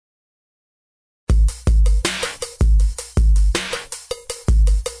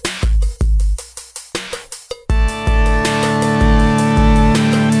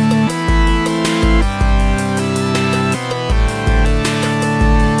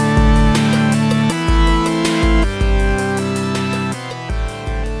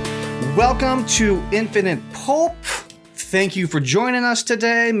Welcome to Infinite Pulp. Thank you for joining us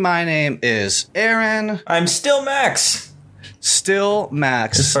today. My name is Aaron. I'm still Max. Still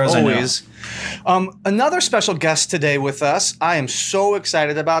Max, as far as always. I know. Another special guest today with us. I am so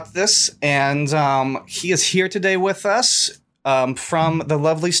excited about this, and he is here today with us from the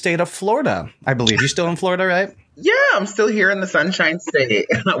lovely state of Florida. I believe you're still in Florida, right? Yeah, I'm still here in the Sunshine State.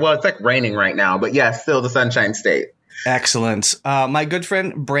 Well, it's like raining right now, but yeah, still the Sunshine State. Excellent. My good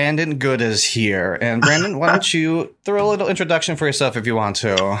friend Brandon Good is here. And Brandon, why don't you throw a little introduction for yourself if you want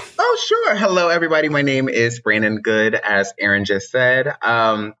to? Oh, sure. Hello, everybody. My name is Brandon Good, as Aaron just said.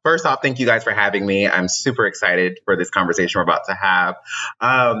 First off, thank you guys for having me. I'm super excited for this conversation we're about to have.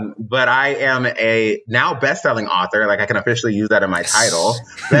 But I am a now best-selling author. Like, I can officially use that in my title.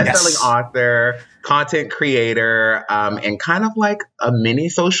 Best-selling author, content creator, and kind of like a mini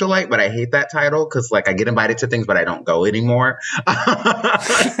socialite, but I hate that title because like I get invited to things, but I don't go anymore.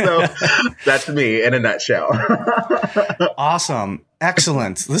 So that's me in a nutshell. Awesome.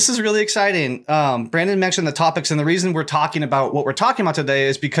 Excellent. This is really exciting. Brandon mentioned the topics, and the reason we're talking about what we're talking about today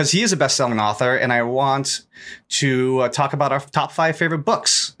is because he is a best-selling author, and I want to talk about our top 5 favorite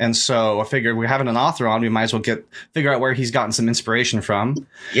books. And so I figured we're having an author on, we might as well figure out where he's gotten some inspiration from.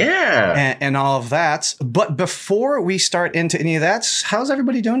 Yeah. And all of that. But before we start into any of that, how's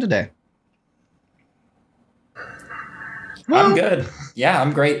everybody doing today? I'm good. Yeah,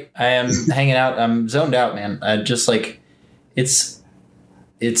 I'm great. I am hanging out. I'm zoned out, man. Just like it's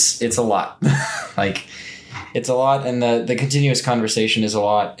a lot. Like it's a lot, and the continuous conversation is a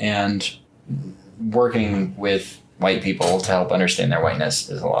lot, and working with white people to help understand their whiteness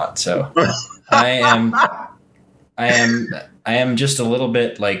is a lot. So I am just a little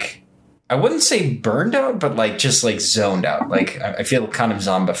bit like, I wouldn't say burned out, but like just like zoned out. Like I feel kind of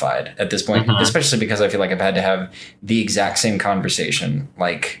zombified at this point, especially because I feel like I've had to have the exact same conversation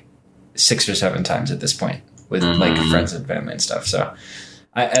like 6 or 7 times at this point with like friends and family and stuff. So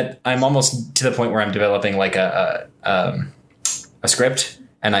I'm almost to the point where I'm developing like a script,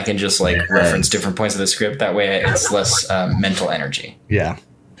 and I can just like reference different points of the script. That way it's less mental energy. Yeah.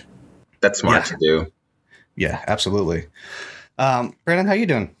 That's smart to do. Yeah, absolutely. Brandon, how you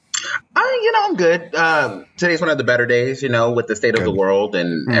doing? I'm good. Today's one of the better days, with the state of the world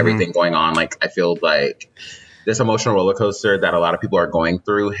and everything going on. Like, I feel like this emotional roller coaster that a lot of people are going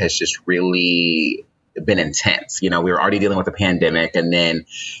through has just really been intense. We were already dealing with the pandemic, and then,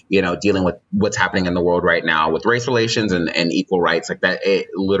 dealing with what's happening in the world right now with race relations and equal rights like that. It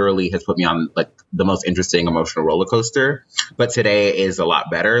literally has put me on like the most interesting emotional roller coaster. But today is a lot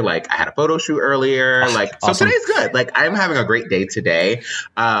better. Like, I had a photo shoot earlier. Like, awesome. So today's good. Like, I'm having a great day today.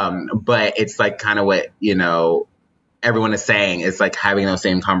 But it's like kind of what, everyone is saying is like having those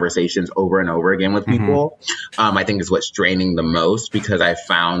same conversations over and over again with people. I think is what's draining the most, because I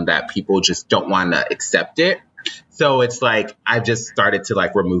found that people just don't want to accept it. So it's like, I've just started to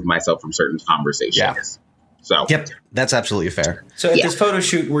like remove myself from certain conversations. Yeah. So, yep, that's absolutely fair. So at this photo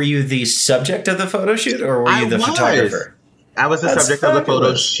shoot, were you the subject of the photo shoot, or were you the photographer? I was the subject of the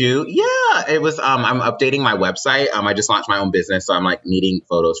photo shoot. Yeah, it was. I'm updating my website. I just launched my own business, so I'm like needing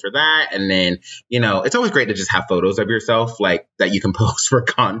photos for that. And then, it's always great to just have photos of yourself like that you can post for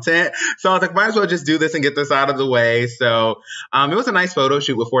content. So I was like, might as well just do this and get this out of the way. So it was a nice photo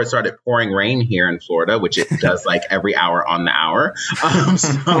shoot before it started pouring rain here in Florida, which it does like every hour on the hour.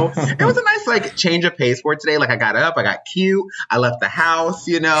 So it was a nice like change of pace for today. Like, I got up, I got cute, I left the house.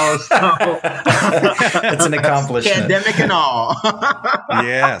 So it's an accomplishment. Pandemic and all.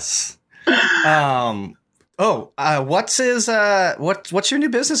 Yes. What's your new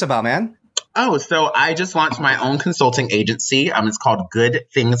business about, man? Oh, so I just launched my own consulting agency. It's called Good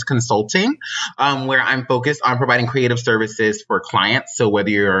Things Consulting, where I'm focused on providing creative services for clients. So whether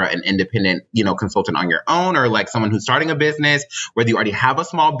you're an independent, consultant on your own, or like someone who's starting a business, whether you already have a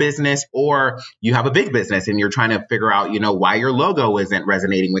small business or you have a big business and you're trying to figure out, why your logo isn't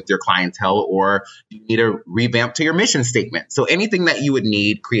resonating with your clientele, or you need a revamp to your mission statement. So anything that you would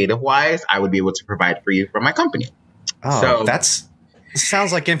need creative wise, I would be able to provide for you from my company. Oh, so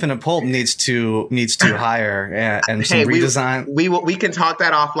sounds like Infinite Pulp needs to hire and some redesign. We can talk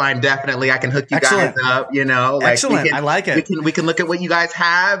that offline. Definitely, I can hook you guys up. Excellent. I like it. We can look at what you guys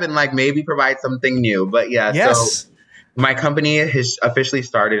have and like maybe provide something new. But yeah, yes. So my company has officially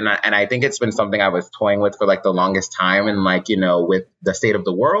started, and I think it's been something I was toying with for like the longest time. And like with the state of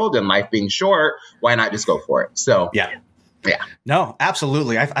the world and life being short, why not just go for it? So yeah. No,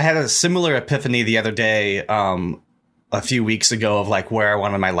 absolutely. I had a similar epiphany the other day. A few weeks ago of like where I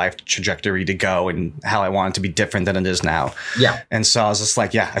wanted my life trajectory to go and how I want it to be different than it is now. Yeah. And so I was just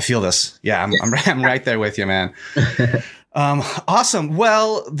like, I feel this. Yeah, I'm right there with you, man. Awesome.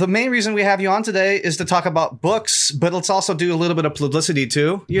 Well, the main reason we have you on today is to talk about books, but let's also do a little bit of publicity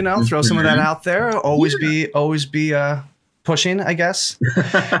too. You know, throw some of that out there. Always be pushing, I guess,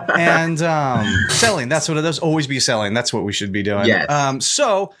 and selling. That's what it is. Always be selling. That's what we should be doing. Yes.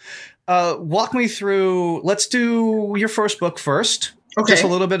 So, walk me through. Let's do your first book first. Okay. Just a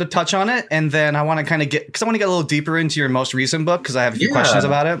little bit of touch on it, and then I want to kind of get a little deeper into your most recent book because I have a few questions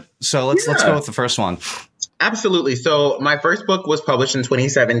about it. So let's go with the first one. Absolutely. So my first book was published in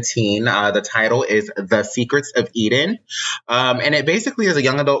 2017. The title is The Secrets of Eden. And it basically is a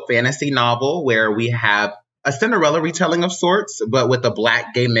young adult fantasy novel where we have a Cinderella retelling of sorts, but with a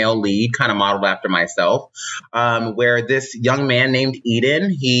Black gay male lead, kind of modeled after myself, where this young man named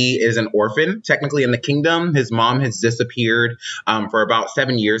Eden, he is an orphan, technically in the kingdom. His mom has disappeared for about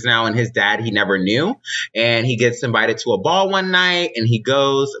 7 years now, and his dad he never knew. And he gets invited to a ball one night, and he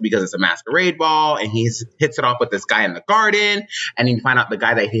goes because it's a masquerade ball, and he hits it off with this guy in the garden, and you find out the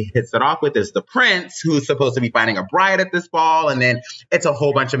guy that he hits it off with is the prince, who's supposed to be finding a bride at this ball, and then it's a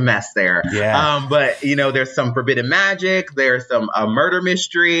whole bunch of mess there. Yeah. But, you know, there's some forbidden magic, there's some murder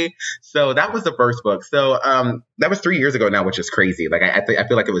mystery. So that was the first book. So that was 3 years ago now, which is crazy. Like I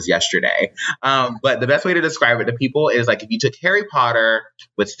feel like it was yesterday. But the best way to describe it to people is like if you took Harry Potter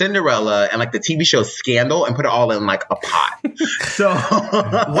with Cinderella and like the TV show Scandal and put it all in like a pot. So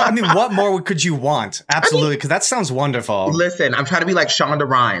what more could you want? Absolutely, because that sounds wonderful. Listen, I'm trying to be like Shonda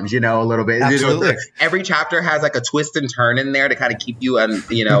Rhimes, you know, a little bit. Absolutely. You know, every chapter has like a twist and turn in there to kind of keep you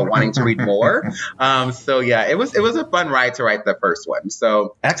wanting to read more. So yeah, it was a fun ride to write the first one.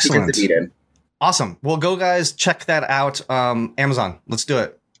 So excellent. Secrets of Eden. Awesome. Well, go guys, check that out. Amazon. Let's do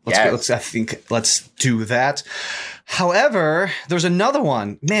it. Let's do that. However, there's another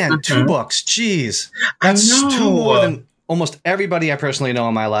one. Man, 2 books. Jeez. That's 2 more than almost everybody I personally know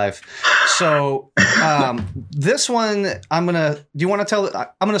in my life. So this one, I'm going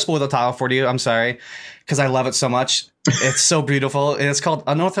to spoil the title for you. I'm sorry, because I love it so much. It's so beautiful. And it's called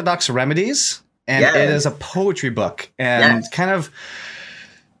Unorthodox Remedies. And it is a poetry book. And kind of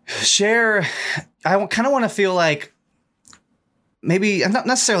I kind of want to feel like maybe not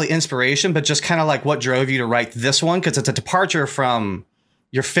necessarily inspiration, but just kind of like what drove you to write this one, because it's a departure from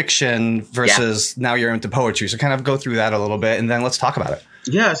your fiction versus now you're into poetry. So kind of go through that a little bit, and then let's talk about it.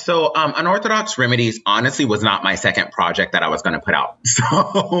 Yeah, so Unorthodox Remedies honestly was not my second project that I was going to put out. So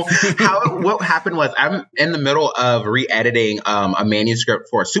what happened was I'm in the middle of re-editing a manuscript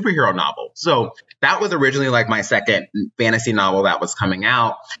for a superhero novel. So that was originally like my second fantasy novel that was coming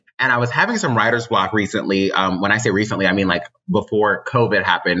out. And I was having some writer's block recently. When I say recently, I mean like before COVID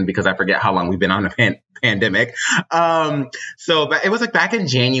happened, because I forget how long we've been on a pandemic. But it was like back in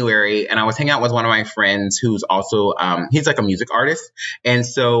January, and I was hanging out with one of my friends who's also, he's like a music artist. And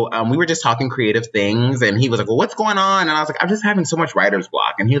so we were just talking creative things, and he was like, well, what's going on? And I was like, I'm just having so much writer's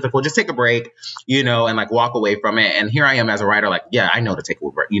block. And he was like, well, just take a break, and like walk away from it. And here I am as a writer, like, yeah, I know to take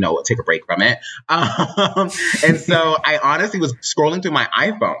a break from it. And so I honestly was scrolling through my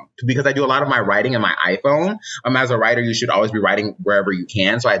iPhone, because I do a lot of my writing in my iPhone. As a writer, you should always be writing wherever you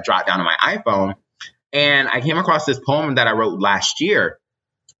can. So I dropped down to my iPhone, and I came across this poem that I wrote last year.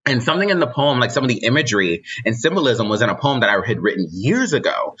 And something in the poem, like some of the imagery and symbolism, was in a poem that I had written years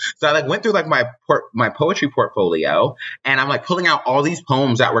ago. So I like went through like my poetry portfolio, and I'm like pulling out all these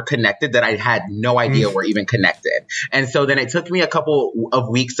poems that were connected that I had no idea were even connected. And so then it took me a couple of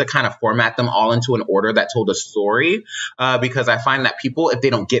weeks to kind of format them all into an order that told a story, because I find that people, if they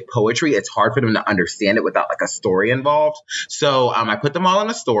don't get poetry, it's hard for them to understand it without like a story involved. So I put them all in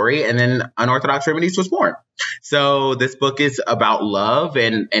a story, and then Unorthodox Remedies was born. So this book is about love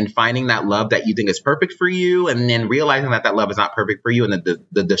and finding that love that you think is perfect for you, and then realizing that love is not perfect for you, and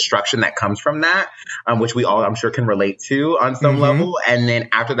the destruction that comes from that, which we all, I'm sure, can relate to on some level. And then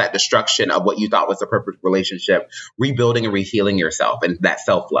after that destruction of what you thought was the perfect relationship, rebuilding and rehealing yourself and that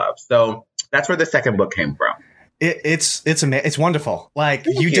self-love. So that's where the second book came from. It's amazing. It's wonderful. Like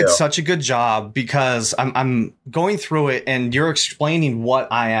you did such a good job, because I'm going through it and you're explaining what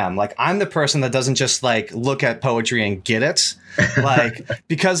I am. Like I'm the person that doesn't just like look at poetry and get it. Like,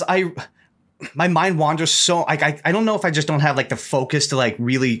 because my mind wanders so I don't know if I just don't have like the focus to like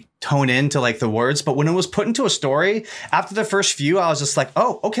really tone into like the words. But when it was put into a story, after the first few, I was just like,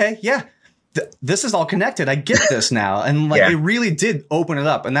 oh, okay, yeah. This is all connected. I get this now. And like it really did open it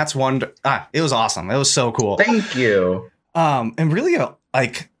up. And that's it was awesome. It was so cool. Thank you. And really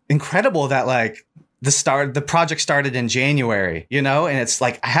like incredible that like the project started in January, and it's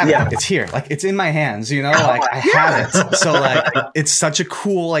like I have it. It's here. Like it's in my hands, like I have it. So like it's such a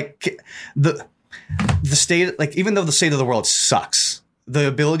cool like the state, like even though the state of the world sucks, the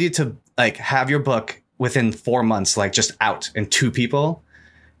ability to like have your book within 4 months, like just out and 2 people.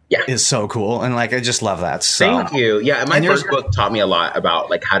 Yeah. Is so cool. And like, I just love that. So. Thank you. Yeah. My first book taught me a lot about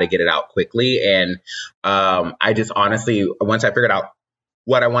like how to get it out quickly. And I just honestly, once I figured out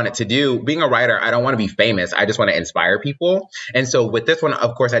what I wanted to do, being a writer, I don't want to be famous. I just want to inspire people. And so with this one,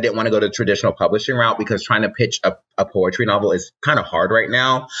 of course, I didn't want to go the traditional publishing route because trying to pitch a poetry novel is kind of hard right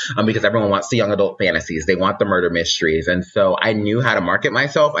now because everyone wants the young adult fantasies. They want the murder mysteries. And so I knew how to market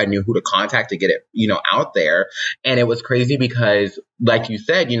myself. I knew who to contact to get it, out there. And it was crazy because like you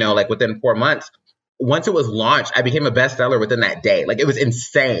said, like within 4 months, once it was launched, I became a bestseller within that day. Like, it was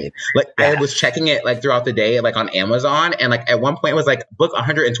insane. Like, I was checking it like throughout the day, like on Amazon. And like at one point it was like book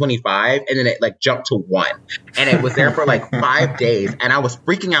 125 and then it like jumped to 1. And it was there for like 5 days. And I was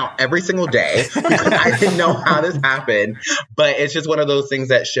freaking out every single day because I didn't know how this happened. But it's just one of those things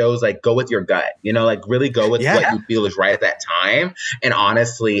that shows like, go with your gut, like really go with what you feel is right at that time. And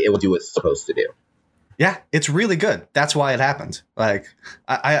honestly, it will do what it's supposed to do. Yeah, it's really good. That's why it happened. Like,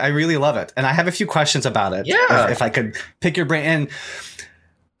 I really love it. And I have a few questions about it. Yeah. If I could pick your brain. And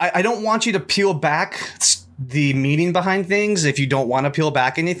I don't want you to peel back the meaning behind things if you don't want to peel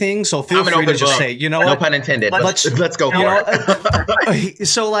back anything. So feel free to just say, no pun intended. Let's go for it.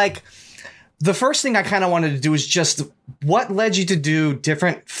 So like, the first thing I kind of wanted to do is just what led you to do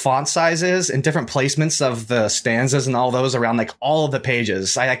different font sizes and different placements of the stanzas and all those around like all of the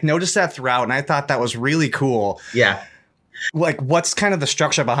pages. I like noticed that throughout and I thought that was really cool. Yeah. Like, what's kind of the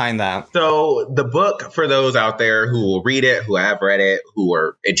structure behind that? So the book, for those out there who will read it, who have read it, who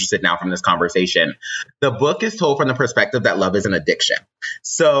are interested now from this conversation, the book is told from the perspective that love is an addiction.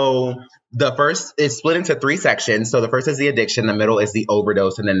 So the first is split into 3 sections. So the first is the addiction, the middle is the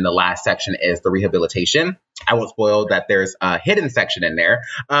overdose, and then the last section is the rehabilitation. I won't spoil that there's a hidden section in there.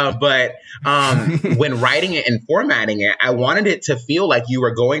 But when writing it and formatting it, I wanted it to feel like you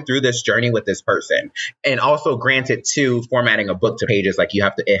were going through this journey with this person. And also, granted, too, formatting a book to pages, like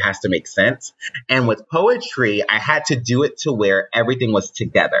it has to make sense. And with poetry, I had to do it to where everything was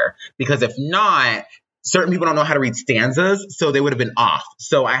together. Because if not, certain people don't know how to read stanzas, so they would have been off.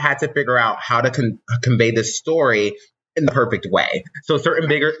 So I had to figure out how to convey this story in the perfect way. So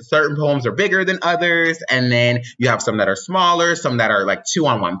certain poems are bigger than others, and then you have some that are smaller, some that are like 2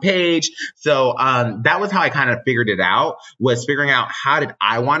 on 1 page. So that was how I kind of figured it out, was figuring out how did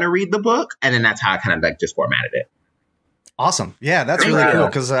I want to read the book, and then that's how I kind of like just formatted it. Awesome. Yeah, that's really cool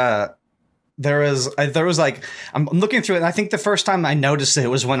because there was like, I'm looking through it, and I think the first time I noticed it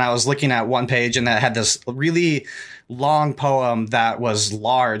was when I was looking at one page and that had this really long poem that was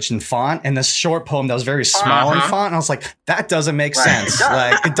large in font and this short poem that was very small in font. And I was like, that doesn't make sense.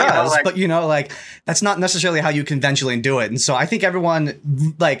 Like, it does, but like that's not necessarily how you conventionally do it. And so I think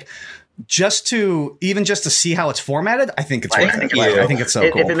everyone like, just to see how it's formatted, I think it's worth it. I think it's so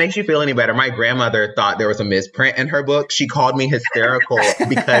cool. If it makes you feel any better, my grandmother thought there was a misprint in her book. She called me hysterical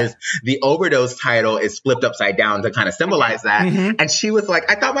because the overdose title is flipped upside down to kind of symbolize that. Mm-hmm. And she was like,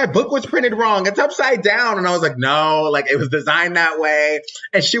 I thought my book was printed wrong. It's upside down. And I was like, no, like it was designed that way.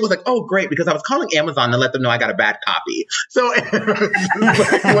 And she was like, oh, great, because I was calling Amazon to let them know I got a bad copy. So it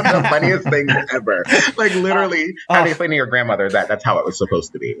was like one of the funniest things ever. Like literally having to explain to your grandmother that that's how it was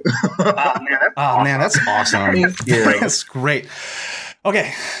supposed to be. Man, that's awesome. Thank you. That's great.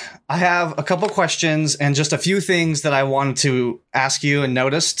 Okay, I have a couple questions and just a few things that I wanted to ask you and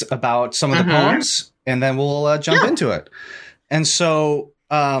noticed about some of the poems, and then we'll jump into it. And so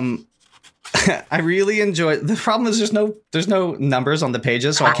I really enjoyed. The problem is there's no numbers on the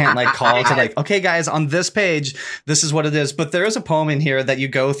pages, so I can't like call to like, okay, guys, on this page, this is what it is. But there is a poem in here that you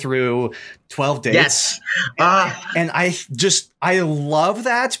go through 12 dates. Yes. And I love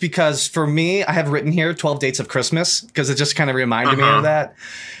that because for me, I have written here 12 Dates of Christmas because it just kind of reminded me of that.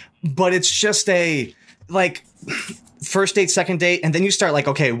 But it's just a like first date, second date, and then you start like,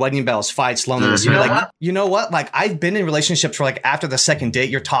 okay, wedding bells, fights, loneliness. You're like, you know what? Like, I've been in relationships where like after the second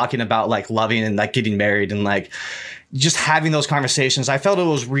date, you're talking about like loving and like getting married and like just having those conversations. I felt it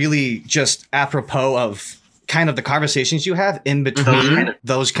was really just apropos of kind of the conversations you have in between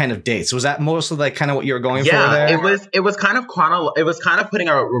those kind of dates. Was that mostly like kind of what you were going for there? It was kind of putting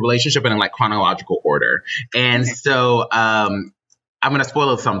our relationship in like chronological order. And so I'm going to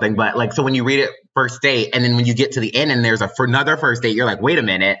spoil something, but like, so when you read it first date and then when you get to the end and there's for another first date, you're like, wait a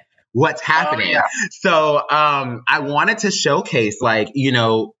minute, what's happening? So I wanted to showcase like,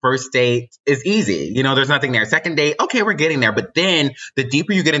 first date is easy. There's nothing there. Second date, okay, we're getting there. But then the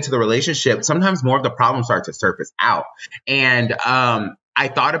deeper you get into the relationship, sometimes more of the problems start to surface out. And I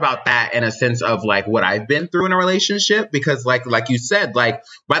thought about that in a sense of like what I've been through in a relationship, because like you said, like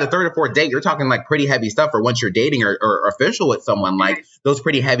by the third or fourth date, you're talking like pretty heavy stuff. Or once you're dating or official with someone, like those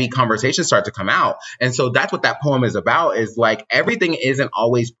pretty heavy conversations start to come out. And so that's what that poem is about, is like everything isn't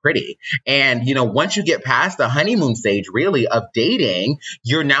always pretty. And, you know, once you get past the honeymoon stage really of dating,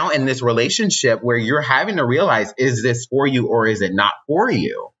 you're now in this relationship where you're having to realize, is this for you or is it not for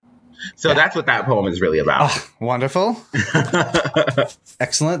you? So that's what that poem is really about. Oh, wonderful.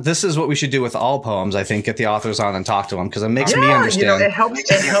 Excellent. This is what we should do with all poems, I think. Get the authors on and talk to them, because it makes me understand. You know, it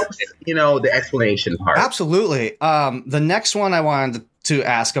helps, you know, the explanation part. Absolutely. The next one I wanted to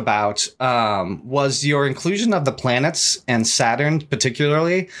ask about was your inclusion of the planets and Saturn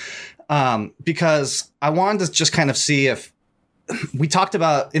particularly, because I wanted to just kind of see if we talked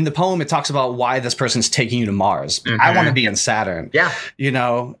about in the poem, it talks about why this person's taking you to Mars. Mm-hmm. I want to be in Saturn. Yeah. You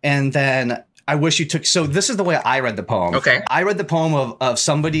know, and then I wish you took. So this is the way I read the poem. Okay. I read the poem of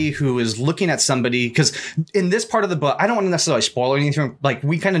somebody who is looking at somebody, because in this part of the book, I don't want to necessarily spoil anything. Like,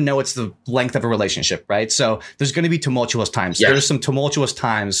 we kind of know it's the length of a relationship, right? So there's going to be tumultuous times. Yeah. There's some tumultuous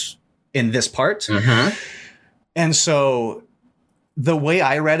times in this part. Mm-hmm. And so the way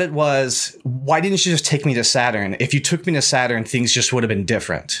I read it was, why didn't you just take me to Saturn? If you took me to Saturn, things just would have been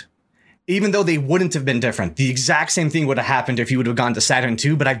different. Even though they wouldn't have been different. The exact same thing would have happened if you would have gone to Saturn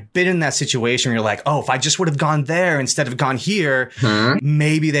too. But I've been in that situation where you're like, oh, if I just would have gone there instead of gone here,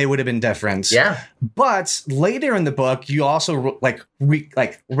 maybe they would have been different. Yeah. But later in the book, you also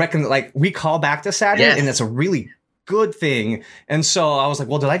recall back to Saturn, yes. And it's a really good thing. And so I was like,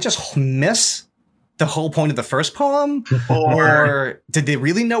 well, did I just miss the whole point of the first poem, or did they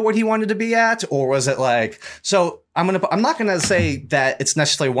really know what he wanted to be at, or was it like? So I'm not gonna say that it's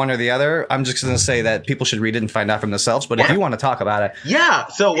necessarily one or the other. I'm just gonna say that people should read it and find out for themselves. But if you want to talk about it,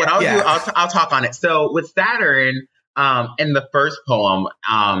 So what I'll do, I'll talk on it. So with Saturn, in the first poem,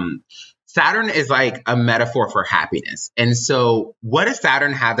 Saturn is like a metaphor for happiness. And so what does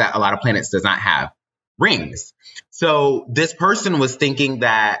Saturn have that a lot of planets does not have? Rings. So this person was thinking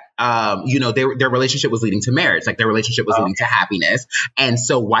that, their relationship was leading to marriage, like their relationship was leading to happiness. And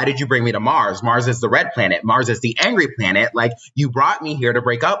so why did you bring me to Mars? Mars is the red planet. Mars is the angry planet. Like, you brought me here to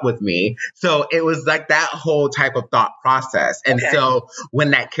break up with me. So it was like that whole type of thought process. And so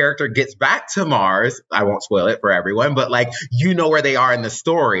when that character gets back to Mars, I won't spoil it for everyone, but like, you know where they are in the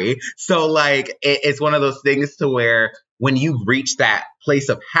story. So like, it's one of those things to where when you reach that place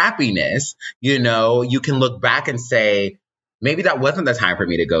of happiness, you know, you can look back and say, maybe that wasn't the time for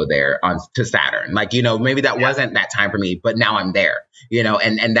me to go there to Saturn. Like, you know, maybe that wasn't that time for me, but now I'm there, you know,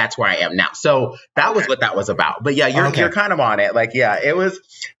 and that's where I am now. So that was what that was about. But yeah, you're kind of on it. Like, yeah, it was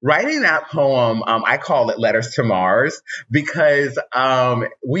writing that poem. I call it Letters to Mars, because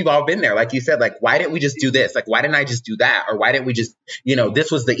we've all been there. Like you said, like, why didn't we just do this? Like, why didn't I just do that? Or why didn't we just, you know,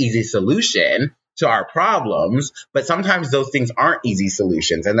 this was the easy solution to our problems. But sometimes those things aren't easy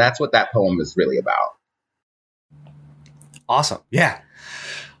solutions. And that's what that poem is really about. Awesome. Yeah.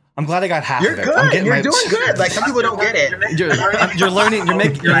 I'm glad I got half You're of it. Good. You're doing good. Like, some people don't get it. You're learning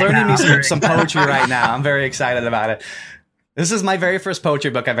me some poetry right now. I'm very excited about it. This is my very first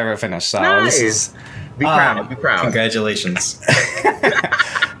poetry book I've ever finished. So nice. This is be proud. Congratulations.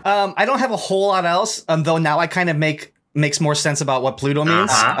 I don't have a whole lot else, though now I kind of makes more sense about what Pluto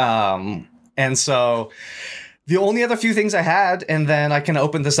means. And so the only other few things I had, and then I can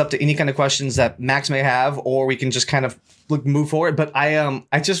open this up to any kind of questions that Max may have, or we can just kind of move forward. But I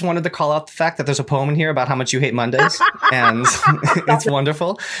just wanted to call out the fact that there's a poem in here about how much you hate Mondays, and it's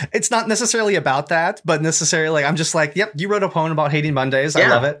wonderful. It's not necessarily about that, but necessarily like, I'm just like, yep, you wrote a poem about hating Mondays. I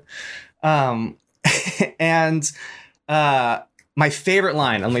love it. And my favorite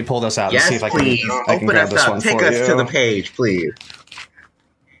line. Let me pull this out and see if I can grab this one for you. Take us to the page, please.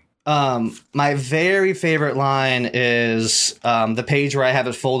 My very favorite line is the page where I have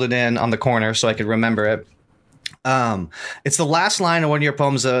it folded in on the corner so I could remember it. It's the last line of one of your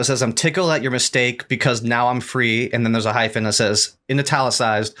poems that says, "I'm tickled at your mistake because now I'm free." And then there's a hyphen that says, in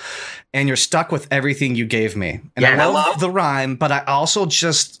italicized, "and you're stuck with everything you gave me." And I love the rhyme, but I also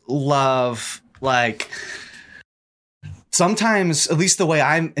just love, like, sometimes, at least the way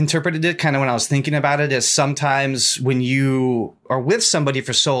I interpreted it, kind of when I was thinking about it, is sometimes when you are with somebody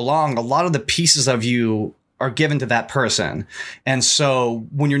for so long, a lot of the pieces of you are given to that person. And so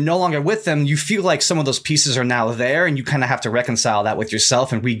when you're no longer with them, you feel like some of those pieces are now there, and you kind of have to reconcile that with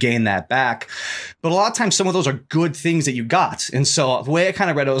yourself and regain that back. But a lot of times, some of those are good things that you got. And so the way I kind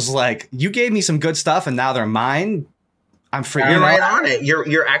of read it was like, you gave me some good stuff and now they're mine. I'm free. You're right on it.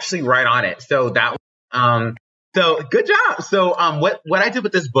 You're actually right on it. So that So good job. So what I did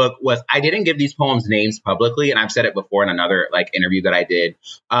with this book was I didn't give these poems names publicly, and I've said it before in another like interview that I did.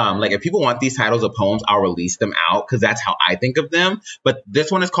 Like if people want these titles of poems, I'll release them out because that's how I think of them. But this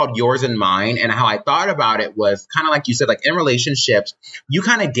one is called Yours and Mine, and how I thought about it was kind of like you said, like in relationships, you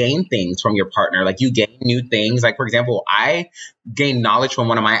kind of gain things from your partner. Like you gain new things. Like for example, I gained knowledge from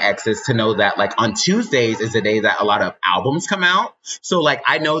one of my exes to know that like on Tuesdays is the day that a lot of albums come out. So like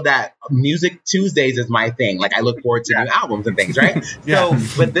I know that Music Tuesdays is my thing. Like I look forward to new albums and things, right? So,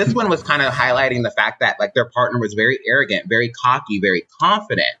 but this one was kind of highlighting the fact that like their partner was very arrogant, very cocky, very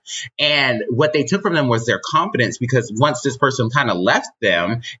confident. And what they took from them was their confidence, because once this person kind of left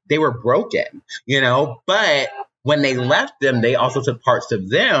them, they were broken, you know, but when they left them, they also took parts of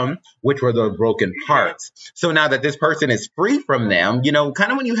them, which were the broken parts. So now that this person is free from them, you know,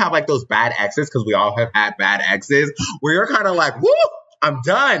 kind of when you have like those bad exes, because we all have had bad exes, where you're kind of like, woo, I'm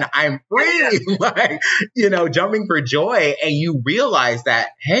done. I'm free. Like, you know, jumping for joy. And you realize that,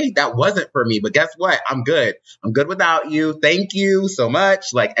 hey, that wasn't for me. But guess what? I'm good. I'm good without you. Thank you so much.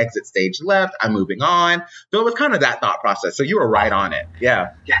 Like exit stage left. I'm moving on. So it was kind of that thought process. So you were right on it.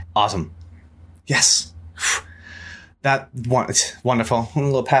 Yeah. Awesome. Yes. It's wonderful. A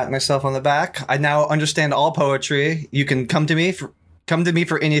little pat myself on the back. I now understand all poetry. You can come to me for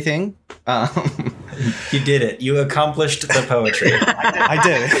anything. You did it. You accomplished the poetry. I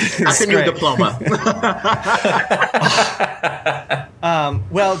did. I can do a diploma.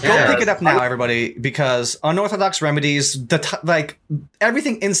 Well, go pick it up now, everybody, because Unorthodox Remedies, like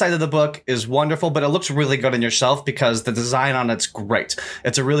everything inside of the book is wonderful, but it looks really good on your shelf because the design on it's great.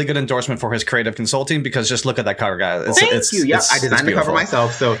 It's a really good endorsement for his creative consulting, because just look at that cover, guys. Thank you. Yep, I designed the cover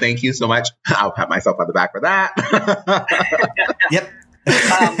myself, so thank you so much. I'll pat myself on the back for that. Yep.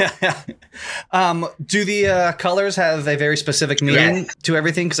 Do the colors have a very specific meaning to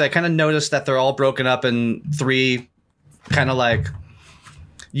everything? Because I kind of noticed that they're all broken up in three, kind of like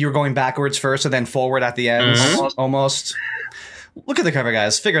you were going backwards first and then forward at the end, almost. Look at the cover,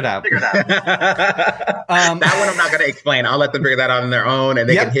 guys. Figure it out. That one I'm not going to explain. I'll let them figure that out on their own, and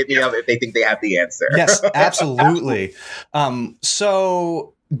they can hit me up if they think they have the answer. Yes, absolutely.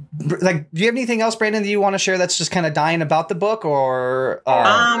 So, like, do you have anything else, Brandon, that you want to share that's just kind of dying about the book? Or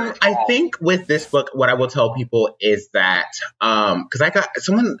I think with this book, what I will tell people is that because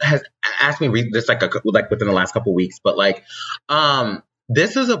someone has asked me to read this like within the last couple of weeks, but like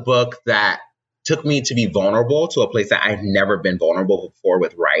this is a book that took me to be vulnerable to a place that I've never been vulnerable before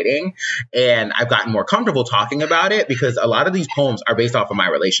with writing. And I've gotten more comfortable talking about it because a lot of these poems are based off of my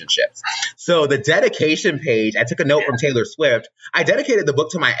relationships. So the dedication page, I took a note from Taylor Swift. I dedicated the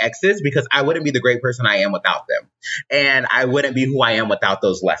book to my exes because I wouldn't be the great person I am without them. And I wouldn't be who I am without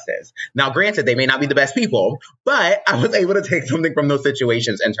those lessons. Now, granted, they may not be the best people, but I was able to take something from those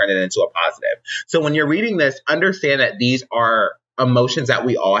situations and turn it into a positive. So when you're reading this, understand that these are emotions that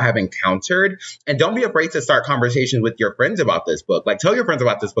we all have encountered, and don't be afraid to start conversations with your friends about this book. Like, tell your friends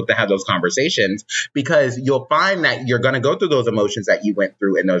about this book to have those conversations, because you'll find that you're going to go through those emotions that you went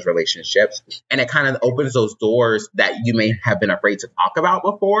through in those relationships, and it kind of opens those doors that you may have been afraid to talk about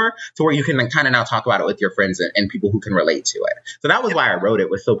before, to where you can kind of now talk about it with your friends and people who can relate to it. So that was why I wrote it,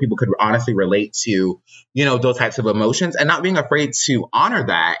 was so people could honestly relate to, you know, those types of emotions, and not being afraid to honor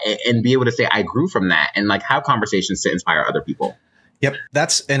that and be able to say, I grew from that, and like have conversations to inspire other people. Yep,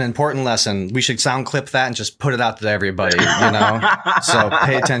 that's an important lesson. We should sound clip that and just put it out to everybody, you know? So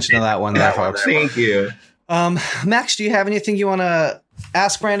pay attention to that one there, folks. Thank you. Max, do you have anything you want to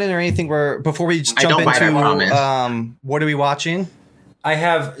ask Brandon, or anything before we jump into what are we watching? I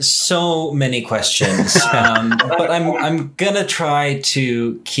have so many questions, but I'm gonna try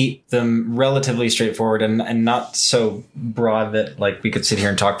to keep them relatively straightforward and not so broad that like we could sit here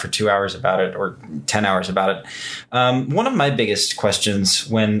and talk for 2 hours about it or 10 hours about it. One of my biggest questions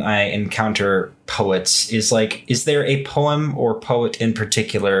when I encounter poets is like, is there a poem or poet in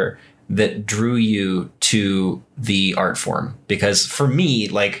particular that drew you to the art form? Because for me,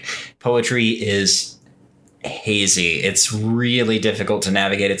 like, poetry is hazy. It's really difficult to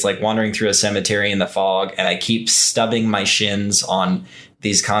navigate. It's like wandering through a cemetery in the fog, and I keep stubbing my shins on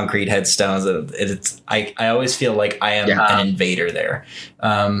these concrete headstones. I always feel like I am an invader there.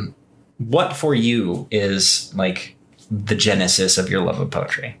 What for you is like the genesis of your love of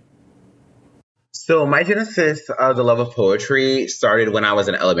poetry? So my genesis of the love of poetry started when I was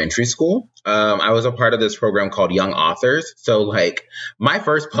in elementary school. I was a part of this program called Young Authors. So like my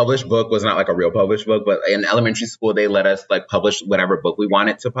first published book was not like a real published book, but in elementary school, they let us like publish whatever book we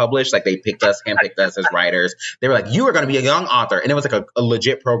wanted to publish. Like they handpicked us as writers. They were like, you are going to be a young author. And it was like a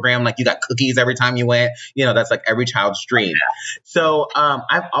legit program. Like you got cookies every time you went, that's like every child's dream. So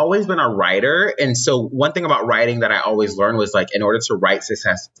I've always been a writer. And so one thing about writing that I always learned was like, in order to write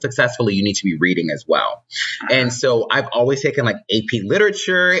successfully, you need to be reading as well. And so I've always taken like AP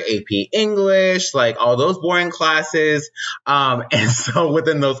literature, AP English, like all those boring classes. And so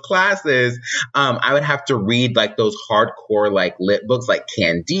within those classes, I would have to read like those hardcore like lit books like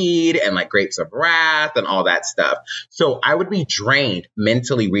Candide and like Grapes of Wrath and all that stuff. So I would be drained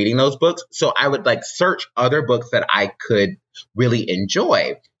mentally reading those books. So I would like search other books that I could really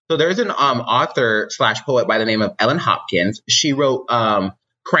enjoy. So there's an author / poet by the name of Ellen Hopkins. She wrote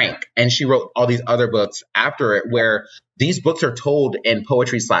Crank, and she wrote all these other books after it where these books are told in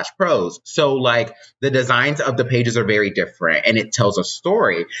poetry / prose. So like the designs of the pages are very different and it tells a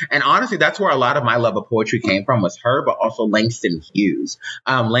story. And honestly, that's where a lot of my love of poetry came from, was her, but also Langston Hughes.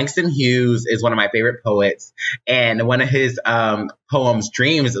 Langston Hughes is one of my favorite poets. And one of his poems,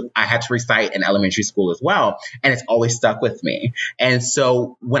 Dreams, I had to recite in elementary school as well. And it's always stuck with me. And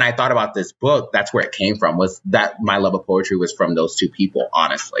so when I thought about this book, that's where it came from, was that my love of poetry was from those two people,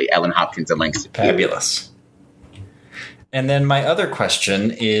 honestly, Ellen Hopkins and Langston Hughes. Fabulous. And then my other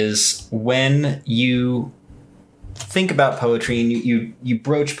question is, when you think about poetry and you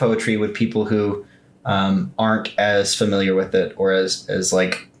broach poetry with people who aren't as familiar with it or as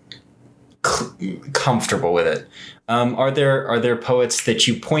like comfortable with it, are there poets that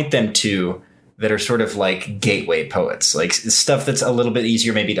you point them to that are sort of like gateway poets, like stuff that's a little bit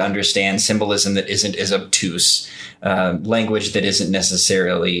easier maybe to understand, symbolism that isn't as obtuse, language that isn't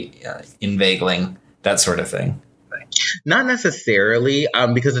necessarily inveigling, that sort of thing? Not necessarily,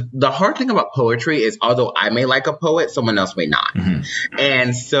 because the hard thing about poetry is, although I may like a poet, someone else may not. Mm-hmm.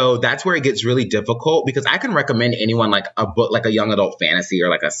 And so that's where it gets really difficult, because I can recommend anyone like a book, like a young adult fantasy or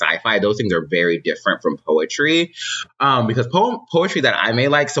like a sci-fi. Those things are very different from poetry, because poetry that I may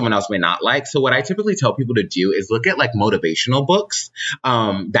like, someone else may not like. So what I typically tell people to do is look at like motivational books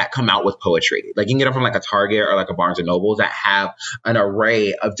that come out with poetry. Like you can get them from like a Target or like a Barnes and Noble that have an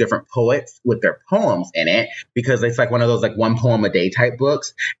array of different poets with their poems in it, because it's like one of those like one poem a day type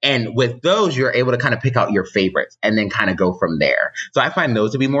books. And with those, you're able to kind of pick out your favorites and then kind of go from there. So I find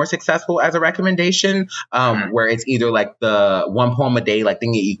those to be more successful as a recommendation, where it's either like the one poem a day, like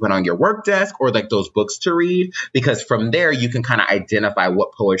thing that you put on your work desk, or like those books to read, because from there you can kind of identify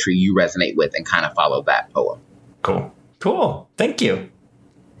what poetry you resonate with and kind of follow that poem. Cool. Thank you.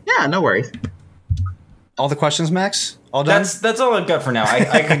 Yeah, no worries. All the questions, Max? All done? That's all I've got for now.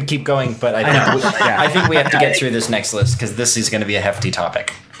 I could keep going, but I think we have to get through this next list, because this is going to be a hefty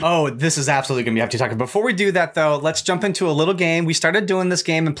topic. Oh, this is absolutely going to be a hefty topic. Before we do that, though, let's jump into a little game. We started doing this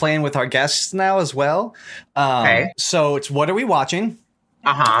game and playing with our guests now as well. Okay. So it's what are we watching?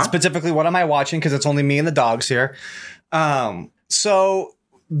 Specifically, what am I watching? Because it's only me and the dogs here. So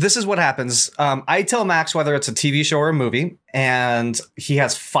this is what happens. I tell Max whether it's a TV show or a movie, and he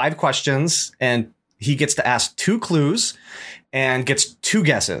has 5 questions, and he gets to ask 2 clues and gets 2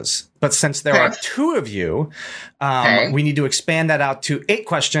 guesses. But since there are 2 of you, we need to expand that out to 8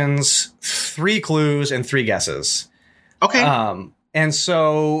 questions, 3 clues, and 3 guesses. Okay. And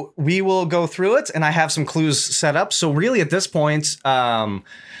so we will go through it, and I have some clues set up. So really at this point,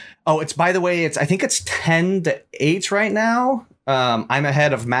 it's, by the way, I think it's 10-8 right now. I'm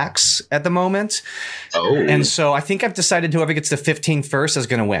ahead of Max at the moment. Oh. And so I think I've decided whoever gets to 15 first is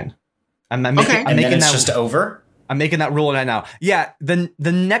going to win. I'm making that just over. I'm making that rule right now. Yeah. The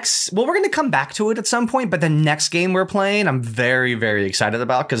next, we're going to come back to it at some point, but the next game we're playing, I'm very, very excited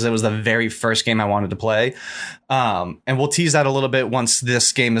about, because it was the very first game I wanted to play. And we'll tease that a little bit once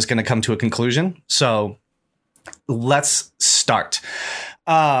this game is going to come to a conclusion. So let's start.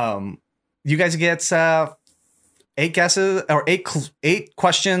 You guys get 8 guesses, or 8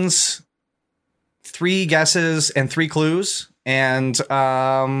 questions, 3 guesses, and 3 clues. And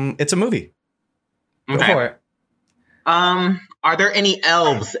it's a movie. Go for it. Are there any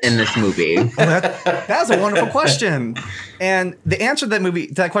elves in this movie? That's a wonderful question. And the answer to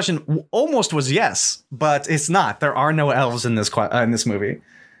that question almost was yes, but it's not. There are no elves in this movie.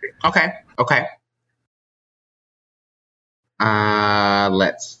 Okay.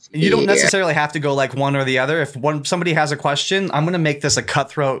 Let's see. You don't necessarily have to go like one or the other. If somebody has a question, I'm going to make this a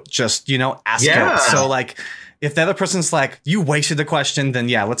cutthroat, just, ask it. So like, If the other person's like, you wasted the question, then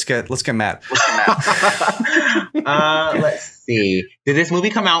yeah, let's get mad. Let's see. Did this movie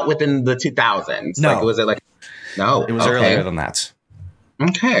come out within the 2000s? No. Like, was it like? No. It was earlier than that.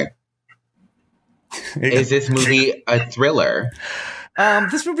 Okay. Is this movie a thriller?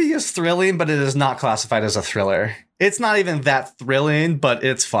 This movie is thrilling, but it is not classified as a thriller. It's not even that thrilling, but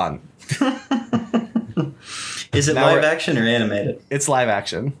it's fun. Is it live action or animated? It's live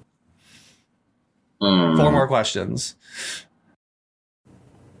action. 4 more questions.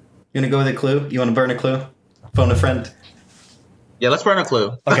 You want to go with a clue? You want to burn a clue? Phone a friend? Yeah, let's burn a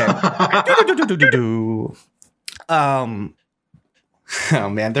clue. Okay. Oh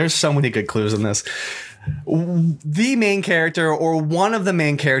man, there's so many good clues in this. The main character, or one of the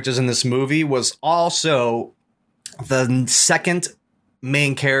main characters in this movie, was also the second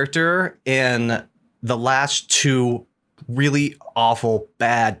main character in the last 2 really awful,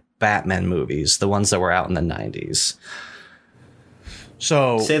 bad Batman movies, the ones that were out in the 90s.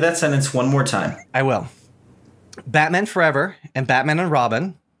 So say that sentence one more time. I will. Batman Forever and Batman and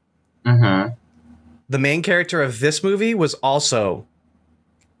Robin. Mm-hmm. The main character of this movie was also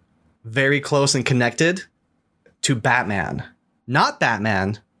very close and connected to Batman. Not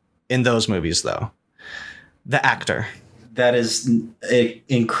Batman in those movies, though. The actor. That is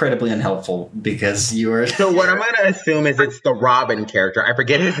incredibly unhelpful because you are... So what I'm going to assume is it's the Robin character. I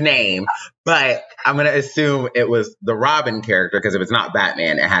forget his name, but I'm going to assume it was the Robin character because if it's not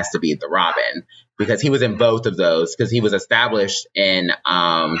Batman, it has to be the Robin because he was in both of those because he was established in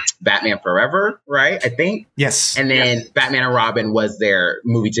Batman Forever, right? I think. Yes. And then Batman and Robin was their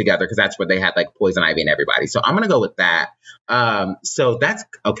movie together because that's where they had like Poison Ivy and everybody. So I'm going to go with that. So that's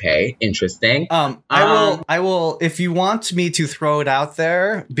okay. Interesting. I will, if you want me to throw it out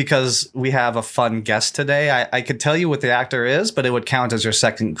there, because we have a fun guest today, I could tell you what the actor is, but it would count as your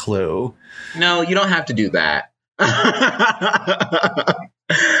second clue. No, you don't have to do that.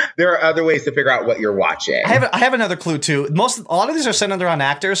 There are other ways to figure out what you're watching. I have another clue too. A lot of these are centered around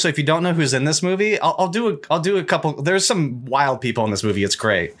actors, so if you don't know who's in this movie, I'll do a couple. There's some wild people in this movie. It's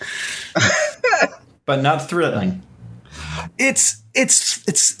great, but not thrilling. It's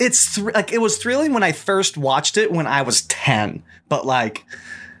like it was thrilling when I first watched it when I was 10, but like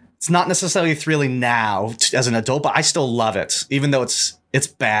it's not necessarily thrilling now as an adult. But I still love it, even though it's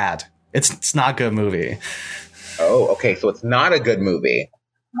bad. It's not a good movie. Oh, okay. So it's not a good movie.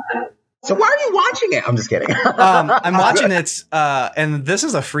 So why are you watching it? I'm just kidding. I'm watching it, and this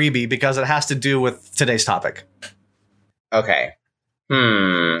is a freebie because it has to do with today's topic. Okay.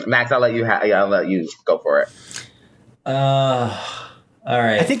 Max, I'll let you go for it. All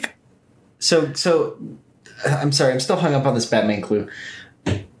right. I think so. I'm sorry. I'm still hung up on this Batman clue.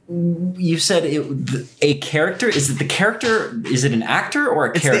 You said a character. Is it the character? Is it an actor or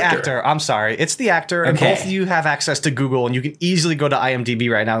a character? It's the actor. I'm sorry. It's the actor. And both of you have access to Google, and you can easily go to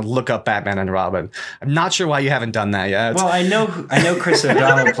IMDb right now and look up Batman and Robin. I'm not sure why you haven't done that yet. Well, I know Chris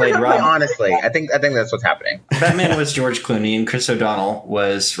O'Donnell played Robin. Honestly, I think that's what's happening. Batman was George Clooney, and Chris O'Donnell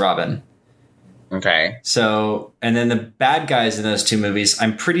was Robin. Okay. So, and then the bad guys in those 2 movies,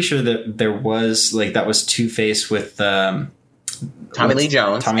 I'm pretty sure that there was that was Two-Face with Tommy Lee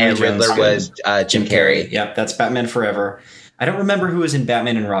Jones, and Riddler was Jim Carrey. Yep, that's Batman Forever. I don't remember who was in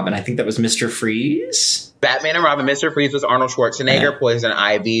Batman and Robin. I think that was Mr. Freeze. Batman and Robin, Mr. Freeze was Arnold Schwarzenegger. Yeah. Poison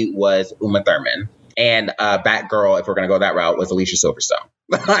Ivy was Uma Thurman. And Batgirl, if we're going to go that route, was Alicia Silverstone.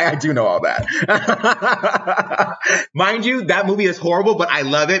 I do know all that. Mind you, that movie is horrible, but I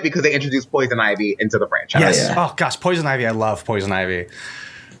love it because they introduced Poison Ivy into the franchise. Yes. Yeah. Oh, gosh. Poison Ivy. I love Poison Ivy.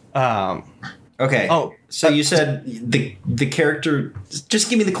 Okay. Oh, so you said the character. Just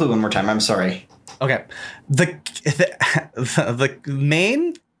give me the clue one more time. I'm sorry. Okay. The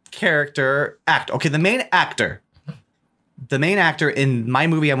main character Okay. The main actor in my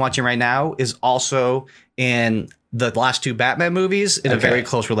movie I'm watching right now is also in the last 2 Batman movies in a very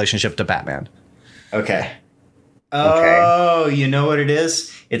close relationship to Batman. Okay. Oh, you know what it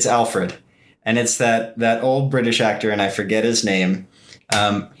is? It's Alfred, and it's that old British actor, and I forget his name.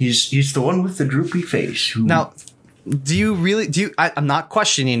 He's the one with the droopy face. Now, I'm not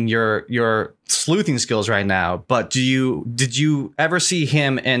questioning your sleuthing skills right now, but did you ever see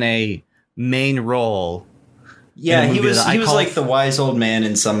him in a main role? Yeah, he was like the wise old man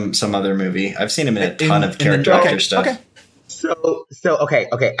in some other movie. I've seen him in a ton of character actor stuff. Okay. So okay.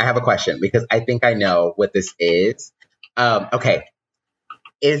 I have a question because I think I know what this is. Okay.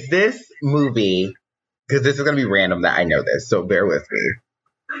 Is this movie, because this is going to be random that I know this, so bear with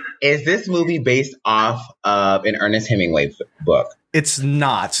me. Is this movie based off of an Ernest Hemingway book? It's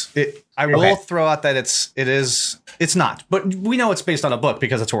not. I will throw out that it's not. But we know it's based on a book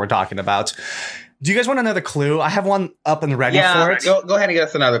because that's what we're talking about. Do you guys want another clue? I have one up and ready for it. Go ahead and give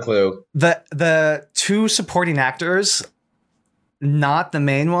us another clue. The two supporting actors, not the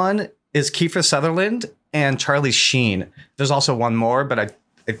main one, is Kiefer Sutherland and Charlie Sheen. There's also one more, but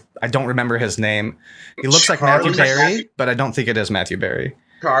I don't remember his name. He looks like Matthew Perry, but I don't think it is Matthew Perry.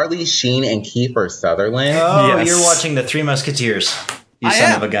 Charlie Sheen and Kiefer Sutherland. Oh, yes. You're watching The Three Musketeers. You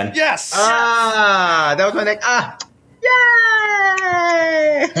son of a gun. Yes. That was my next. Yay!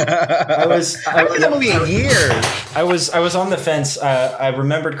 I haven't seen that movie in years. I was on the fence. I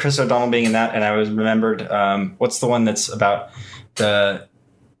remembered Chris O'Donnell being in that, and I remembered what's the one that's about the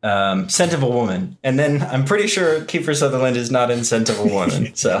Scent of a Woman, and then I'm pretty sure Kiefer Sutherland is not in Scent of a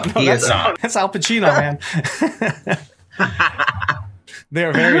Woman. So no, that's Al Pacino, man. They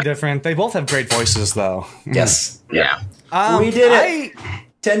are very different. They both have great voices, though. Yes. Yeah. We did it.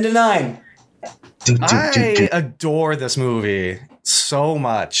 10-9. I adore this movie so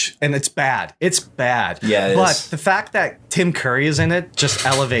much, and it's bad. It's bad. Yeah, but the fact that Tim Curry is in it just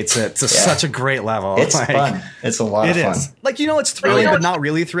elevates it to such a great level. It's fun. It's a lot of fun. Like, it's thrilling, but not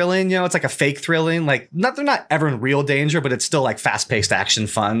really thrilling. It's like a fake thrilling. Like, they're not ever in real danger, but it's still like fast-paced action,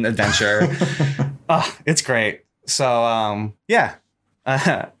 fun adventure. It's great. So, yeah.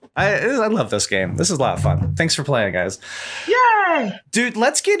 I love this game. This is a lot of fun. Thanks for playing, guys. Yay! Dude,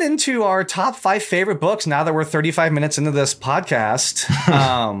 let's get into our top 5 favorite books now that we're 35 minutes into this podcast.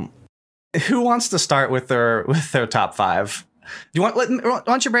 Who wants to start with their top 5? Why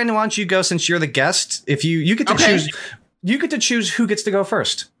don't you, Brandon? Why don't you go, since you're the guest? If you get to choose, you get to choose who gets to go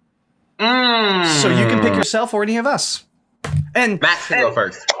first. So you can pick yourself or any of us. And Max can go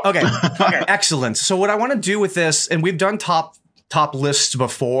first. Okay. Excellent. So what I want to do with this, and we've done top lists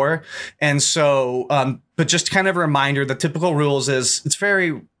before, and so but just kind of a reminder, the typical rules is it's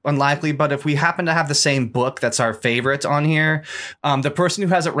very unlikely, but if we happen to have the same book that's our favorite on here, the person who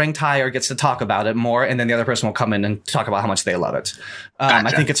has it ranked higher gets to talk about it more, and then the other person will come in and talk about how much they love it. Gotcha.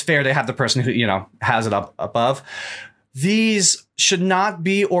 I think it's fair to have the person who has it up above. These should not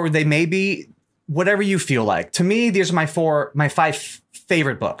be, or they may be, whatever you feel like. To me, these are my 5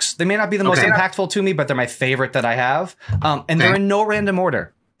 favorite books. They may not be the most impactful to me, but they're my favorite that I have. And they're in no random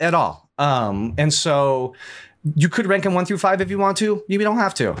order at all. And so you could rank them 1 through 5 if you want to. You don't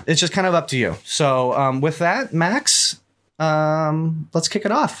have to. It's just kind of up to you. So with that, Max, let's kick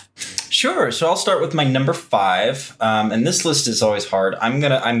it off. Sure. So I'll start with my number 5. And this list is always hard. I'm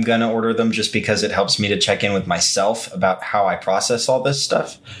gonna order them just because it helps me to check in with myself about how I process all this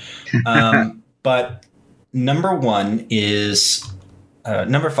stuff. But number 5, is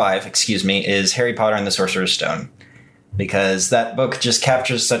Harry Potter and the Sorcerer's Stone, because that book just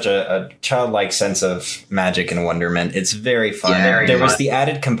captures such a childlike sense of magic and wonderment. It's very fun. Yeah, there was the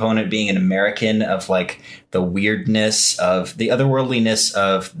added component being an American of like the weirdness of the otherworldliness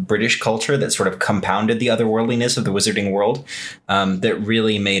of British culture that sort of compounded the otherworldliness of the wizarding world, that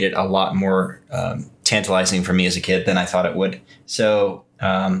really made it a lot more tantalizing for me as a kid than I thought it would. So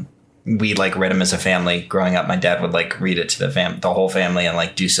we read them as a family growing up. My dad would read it to the whole family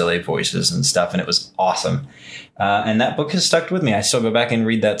and do silly voices and stuff. And it was awesome. And that book has stuck with me. I still go back and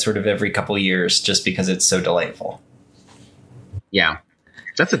read that sort of every couple of years just because it's so delightful. Yeah,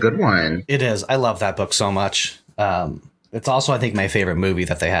 that's a good one. It is. I love that book so much. It's also, I think, my favorite movie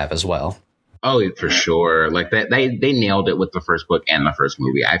that they have as well. Oh, for sure. They nailed it with the first book and the first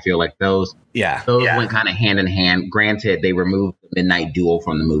movie. I feel like those went kind of hand in hand. Granted, they removed the Midnight Duel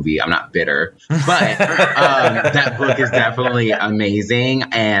from the movie. I'm not bitter, but that book is definitely amazing.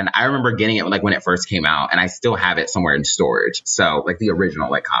 And I remember getting it when it first came out, and I still have it somewhere in storage. So the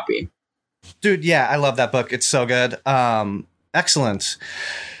original copy. Dude, yeah, I love that book. It's so good. Excellent.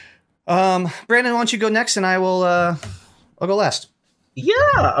 Brandon, why don't you go next, and I'll go last.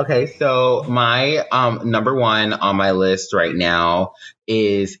 Yeah. Okay. So my number 1 on my list right now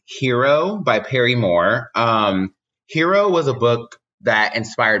is Hero by Perry Moore. Hero was a book that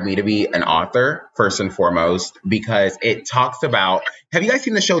inspired me to be an author, first and foremost, because it talks about, have you guys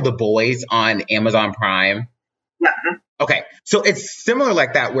seen the show The Boys on Amazon Prime? Yeah. Okay. So it's similar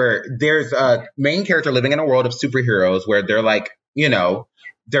like that, where there's a main character living in a world of superheroes where they're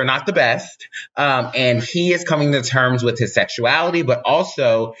they're not the best. And he is coming to terms with his sexuality, but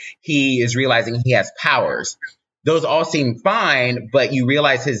also he is realizing he has powers. Those all seem fine, but you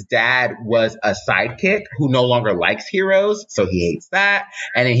realize his dad was a sidekick who no longer likes heroes, so he hates that.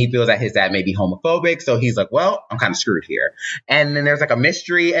 And then he feels that his dad may be homophobic, so he's like, well, I'm kind of screwed here. And then there's a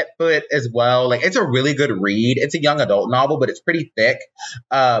mystery at foot as well. It's a really good read. It's a young adult novel, but it's pretty thick.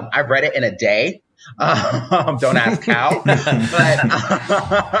 I've read it in a day. Don't ask how.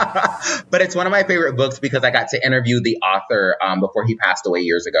 But it's one of my favorite books because I got to interview the author before he passed away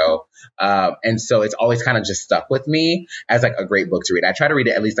years ago. And so it's always kind of just stuck with me as like a great book to read. I try to read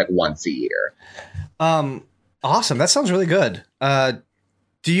it at least like once a year. Awesome. That sounds really good. Do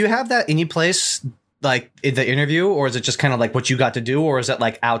you have that any place like in the interview, or is it just kind of like what you got to do, or is it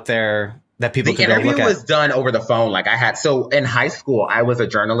like out there that people could go look at? The interview was done over the phone. Like so in high school, I was a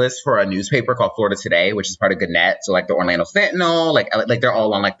journalist for a newspaper called Florida Today, which is part of Gannett. So like the Orlando Sentinel, like they're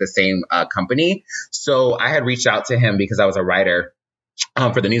all on like the same company. So I had reached out to him because I was a writer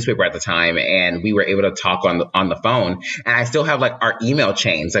for the newspaper at the time, and we were able to talk on the phone. And I still have like our email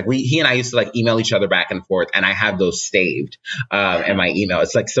chains. Like he and I used to like email each other back and forth, and I have those saved in my email.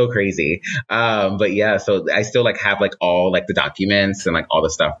 It's like so crazy. But yeah, so I still like have like all like the documents and like all the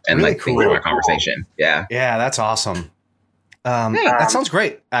stuff and really like things from our conversation. Yeah. Yeah, that's awesome. That sounds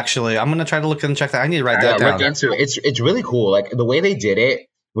great. Actually, I'm gonna try to look and check that. I need to write that down. Look into it. It's really cool. Like the way they did it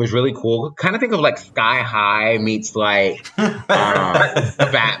was really cool. Kind of think of like Sky High meets like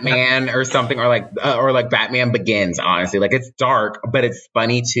Batman or something, or like Batman Begins. Honestly, like it's dark, but it's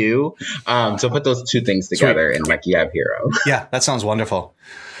funny too. So put those two things together, and like you have Hero. Yeah, that sounds wonderful.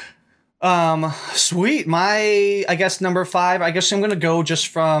 Sweet. I guess number 5. I guess I'm gonna go just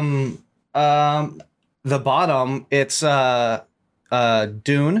from the bottom. It's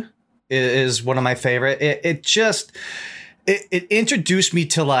Dune is one of my favorite. It introduced me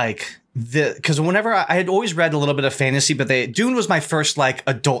to like because whenever I had always read a little bit of fantasy, but Dune was my first like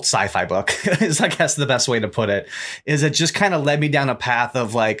adult sci-fi book is I guess the best way to put it. Is it just kind of led me down a path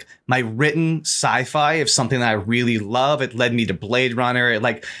of like my written sci-fi of something that I really love. It led me to Blade Runner.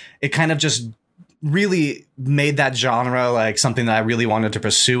 It kind of just really made that genre like something that I really wanted to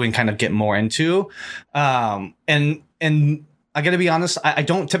pursue and kind of get more into. And I got to be honest, I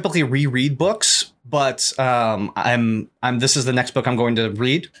don't typically reread books, but this is the next book I'm going to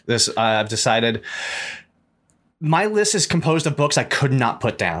read. I've decided. My list is composed of books I could not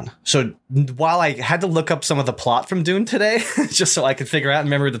put down. So while I had to look up some of the plot from Dune today, just so I could figure out and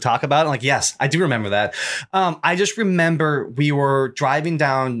remember to talk about it, I'm like, yes, I do remember that. I just remember we were driving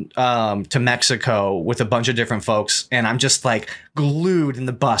down to Mexico with a bunch of different folks, and I'm just like glued in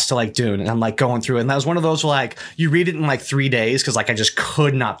the bus to like Dune, and I'm like going through it. And that was one of those like you read it in like 3 days because like I just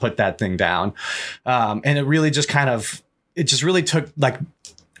could not put that thing down. And it really just really took like.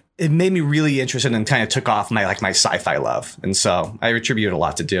 It made me really interested and kind of took off my sci-fi love. And so I attribute a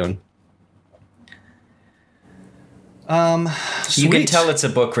lot to Dune. You can tell it's a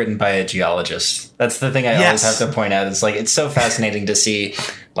book written by a geologist. That's the thing I always have to point out. It's like, it's so fascinating to see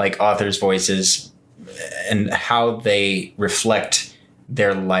like authors' voices and how they reflect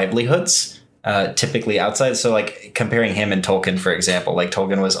their livelihoods, typically outside. So like comparing him and Tolkien, for example, like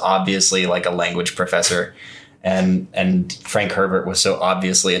Tolkien was obviously like a language professor. And Frank Herbert was so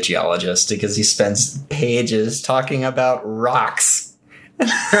obviously a geologist because he spends pages talking about rocks.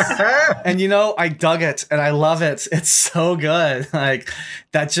 And I dug it and I love it. It's so good. Like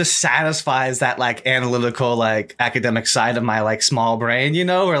that just satisfies that like analytical, like academic side of my like small brain,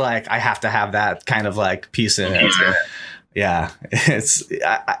 where like I have to have that kind of like piece in it. Yeah,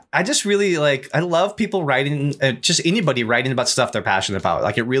 I just really like, I love people writing, just anybody writing about stuff they're passionate about.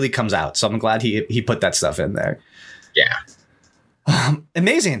 Like it really comes out. So I'm glad he put that stuff in there. Yeah.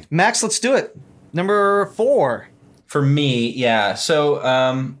 Amazing. Max, let's do it. Number 4. For me, yeah. So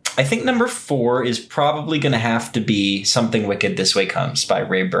I think number 4 is probably going to have to be Something Wicked This Way Comes by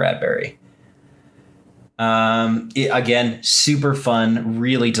Ray Bradbury. Again, super fun,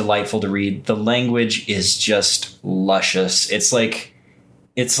 really delightful to read. The language is just luscious. It's like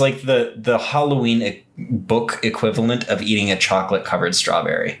the Halloween book equivalent of eating a chocolate covered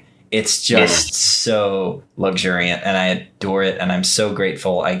strawberry. It's just so luxuriant and I adore it. And I'm so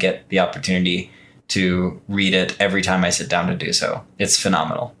grateful I get the opportunity to read it every time I sit down to do so. It's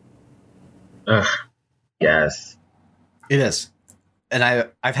phenomenal. Yes, it is. And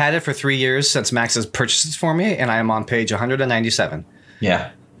I've had it for 3 years since Max has purchased it for me, and I am on page 197.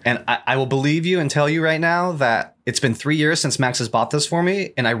 Yeah. And I will believe you and tell you right now that it's been 3 years since Max has bought this for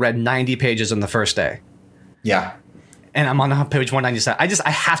me, and I read 90 pages in the first day. Yeah. And I'm on page 197. I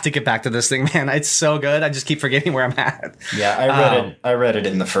have to get back to this thing, man. It's so good. I just keep forgetting where I'm at. Yeah, I read it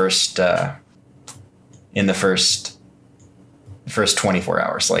in the first 24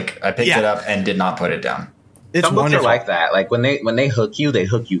 hours. Like I picked it up and did not put it down. It's Some books wonderful. are like that. Like when they hook you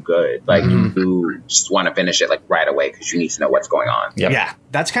good. Like you just want to finish it like right away because you need to know what's going on. Yep. Yeah,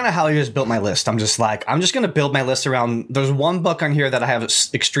 that's kind of how I just built my list. I'm just like, I'm just going to build my list around. There's one book on here that I have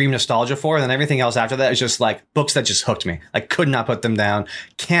extreme nostalgia for, and then everything else after that is just like books that just hooked me. I could not put them down.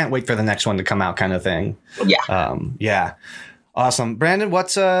 Can't wait for the next one to come out, kind of thing. Yeah. Yeah. Awesome, Brandon. What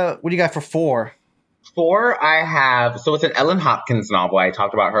do you got for 4? 4, I have, so it's an Ellen Hopkins novel. I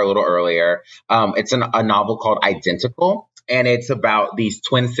talked about her a little earlier. It's a novel called Identical, and it's about these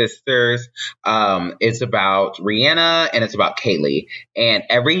twin sisters. It's about Rihanna and it's about Kaylee. And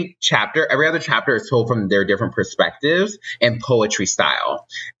every other chapter is told from their different perspectives and poetry style.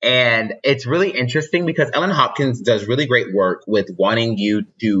 And it's really interesting because Ellen Hopkins does really great work with wanting you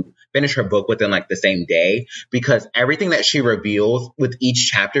to finish her book within like the same day, because everything that she reveals with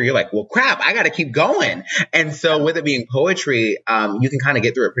each chapter, you're like, well, crap, I got to keep going. And so with it being poetry, you can kind of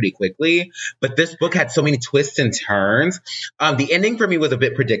get through it pretty quickly. But this book had so many twists and turns. The ending for me was a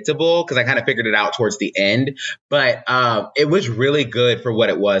bit predictable because I kind of figured it out towards the end, but it was really good for what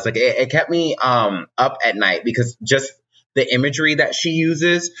it was. Like it kept me up at night because just the imagery that she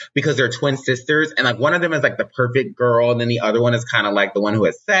uses, because they're twin sisters, and like one of them is like the perfect girl, and then the other one is kind of like the one who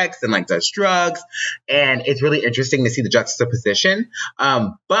has sex and like does drugs, and it's really interesting to see the juxtaposition.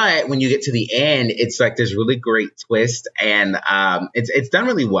 But when you get to the end, it's like there's really great twist, and it's done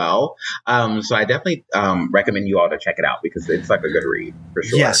really well. So I definitely recommend you all to check it out because it's like a good read for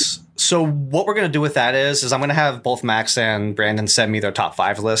sure. Yes. So what we're going to do with that is I'm going to have both Max and Brandon send me their top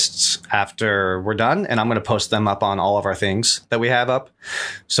 5 lists after we're done, and I'm going to post them up on all of our things that we have up.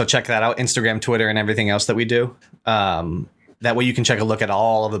 So check that out, Instagram, Twitter, and everything else that we do. That way you can check a look at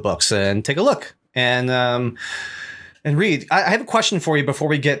all of the books and take a look and read. I have a question for you before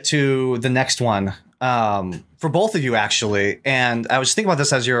we get to the next one, for both of you, actually. And I was thinking about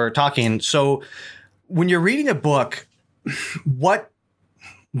this as you were talking. So when you're reading a book, what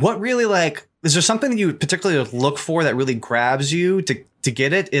really, like, is there something that you particularly look for that really grabs you to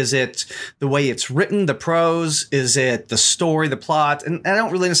get it? Is it the way it's written, the prose? Is it the story, the plot? And I don't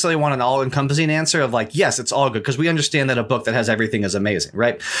really necessarily want an all-encompassing answer of like, yes, it's all good, because we understand that a book that has everything is amazing,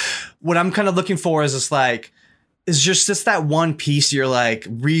 right? What I'm kind of looking for is this, like, is just that one piece you're like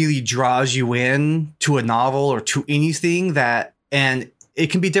really draws you in to a novel or to anything that, and it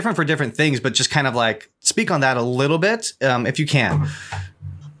can be different for different things, but just kind of like speak on that a little bit, if you can.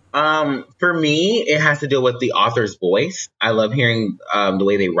 For me, it has to deal with the author's voice. I love hearing the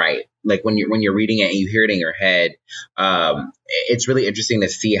way they write. Like when you're reading it and you hear it in your head, it's really interesting to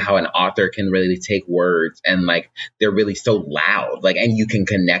see how an author can really take words and like they're really so loud, like, and you can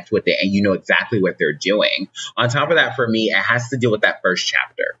connect with it and you know exactly what they're doing. On top of that, for me, it has to deal with that first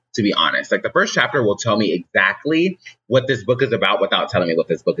chapter. To be honest, like the first chapter will tell me exactly what this book is about without telling me what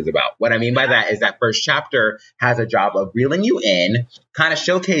this book is about. What I mean by that is that first chapter has a job of reeling you in, kind of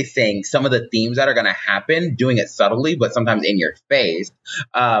showcasing some of the themes that are going to happen, doing it subtly, but sometimes in your face.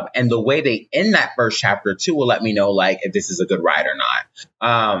 And the way they end that first chapter too will let me know like if this is a good ride or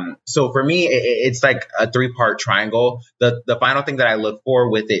not. So for me, it's like a 3-part triangle. The final thing that I look for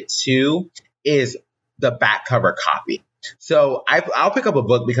with it too is the back cover copy. So I'll pick up a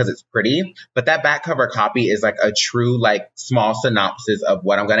book because it's pretty, but that back cover copy is like a true, like small synopsis of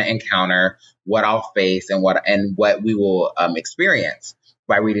what I'm going to encounter, what I'll face, and what we will experience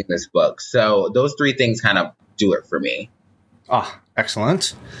by reading this book. So those 3 things kind of do it for me. Oh,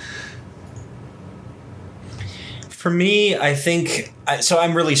 excellent. For me, I think, so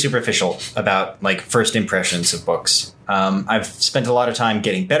I'm really superficial about like first impressions of books. I've spent a lot of time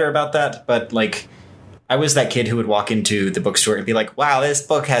getting better about that, but like, I was that kid who would walk into the bookstore and be like, wow, this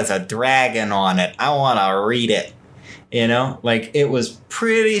book has a dragon on it. I want to read it. You know, like it was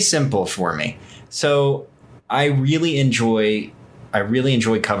pretty simple for me. So I really enjoy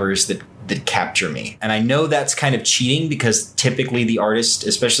covers that capture me. And I know that's kind of cheating because typically the artist,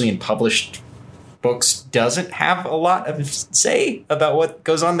 especially in published books, doesn't have a lot of say about what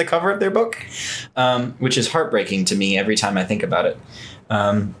goes on the cover of their book, which is heartbreaking to me every time I think about it.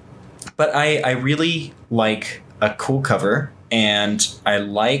 But I really like a cool cover, and I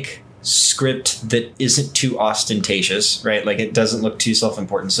like script that isn't too ostentatious, right? Like it doesn't look too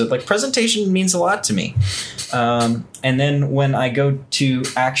self-important. So like presentation means a lot to me. And then when I go to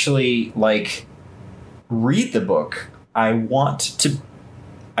actually like read the book, I want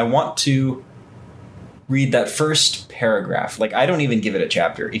to read that first paragraph. Like I don't even give it a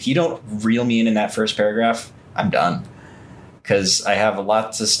chapter. If you don't reel me in that first paragraph, I'm done. Because I have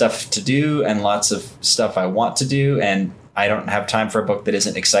lots of stuff to do and lots of stuff I want to do, and I don't have time for a book that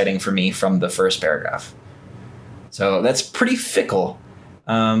isn't exciting for me from the first paragraph. So that's pretty fickle.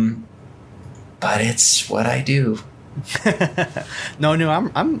 but it's what I do. No,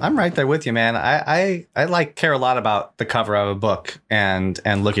 I'm right there with you, man. I like care a lot about the cover of a book and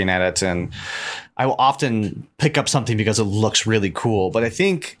looking at it, and I will often pick up something because it looks really cool. But I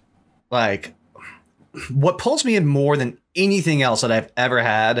think like what pulls me in more than anything else that I've ever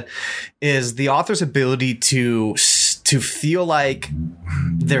had is the author's ability to feel like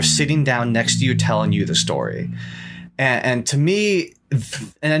they're sitting down next to you telling you the story. And to me,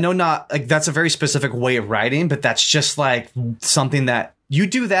 and I know not like that's a very specific way of writing, but that's just like something that you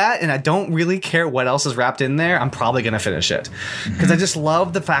do that. And I don't really care what else is wrapped in there. I'm probably going to finish it because I just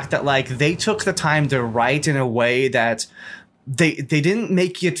love the fact that like they took the time to write in a way that they didn't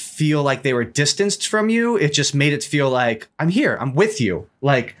make it feel like they were distanced from you. It just made it feel like I'm here. I'm with you.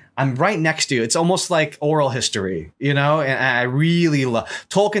 Like I'm right next to you. It's almost like oral history, you know? And I really love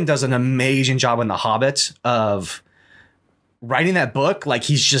Tolkien does an amazing job in The Hobbit of writing that book. Like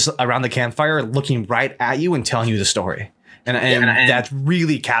he's just around the campfire looking right at you and telling you the story. And that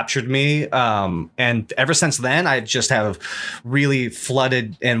really captured me. And ever since then, I just have really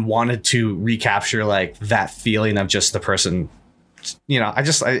flooded and wanted to recapture like that feeling of just the person, you know, I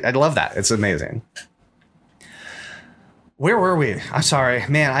love that. It's amazing. Where were we? I'm sorry,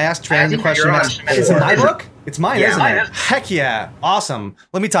 man. I asked Trey the question. Is it my book? It's mine, isn't it? Heck yeah. Awesome.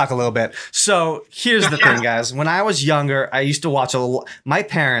 Let me talk a little bit. So here's the thing, guys. When I was younger, I used to watch my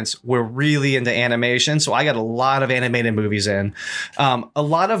parents were really into animation. So I got a lot of animated movies in. A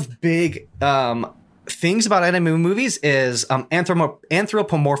lot of big things about animated movies is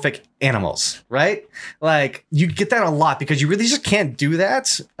anthropomorphic animals, right? Like you get that a lot because you really just can't do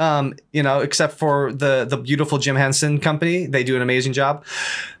that, you know, except for the beautiful Jim Henson Company. They do an amazing job.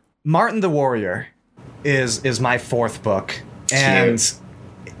 Martin the Warrior is my fourth book, and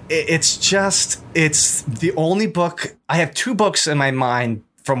it's the only book. I have two books in my mind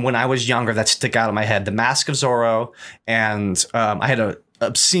from when I was younger that stick out in my head: The Mask of Zorro, and I had a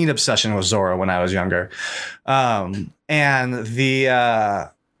obscene obsession with Zorro when I was younger. And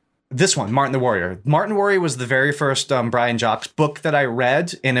this one, Martin the Warrior. Martin the Warrior was the very first Brian Jacques book that I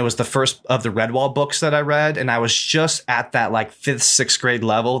read, and it was the first of the Redwall books that I read, and I was just at that like 5th, 6th grade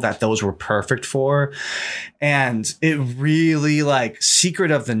level that those were perfect for. And it really like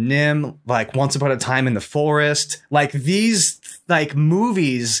Secret of the Nim, like Once Upon a Time in the Forest, like these like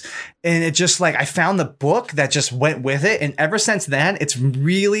movies, and it just like I found the book that just went with it, and ever since then it's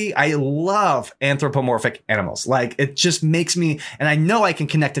really, I love anthropomorphic animals. Like it just makes me, and I know I can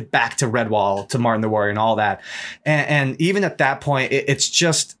connect it back to Redwall, to Martin the Warrior and all that, and even at that point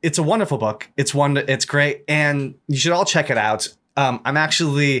it's a wonderful book. It's great, and you should all check it out. I'm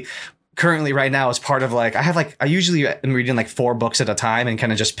actually currently right now as part of like I usually am reading like 4 books at a time and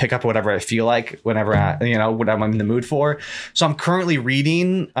kind of just pick up whatever I feel like whenever what I'm in the mood for. So I'm currently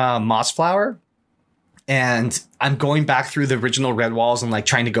reading Mossflower, and I'm going back through the original Redwalls and like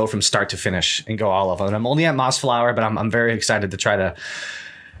trying to go from start to finish and go all of them. And I'm only at Mossflower, but I'm very excited to try to,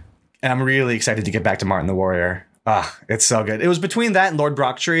 and I'm really excited to get back to Martin the Warrior. It's so good. It was between that and Lord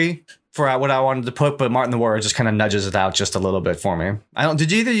Brocktree for what I wanted to put, but Martin the Warrior just kind of nudges it out just a little bit for me.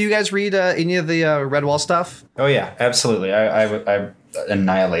 Did either of you guys read any of the Redwall stuff? Oh yeah, absolutely. I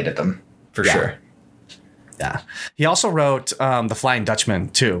annihilated them for sure. Yeah. He also wrote The Flying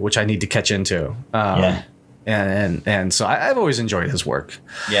Dutchman too, which I need to catch into. And so I've always enjoyed his work.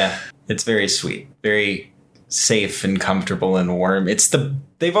 Yeah, it's very sweet, very safe and comfortable and warm.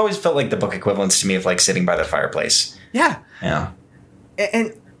 They've always felt like the book equivalents to me of like sitting by the fireplace. Yeah. Yeah.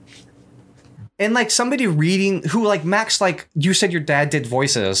 And like somebody reading who like Max, like you said, your dad did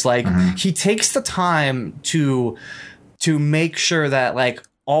voices. Like he takes the time to make sure that like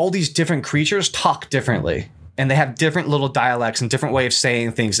all these different creatures talk differently, and they have different little dialects and different way of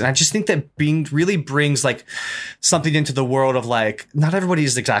saying things. And I just think that really brings like something into the world of like, not everybody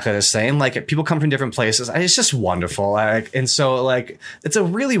is exactly the same. Like people come from different places. It's just wonderful. And so like, it's a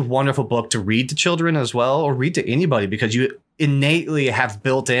really wonderful book to read to children as well, or read to anybody, because you innately have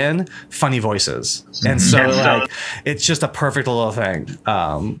built in funny voices. And so like, it's just a perfect little thing.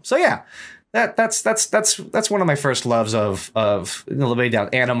 So yeah. That's one of my first loves of lay down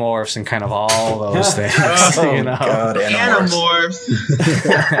Animorphs and kind of all those things. God, Animorphs.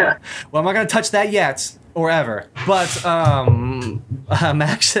 Well, I'm not going to touch that yet or ever. But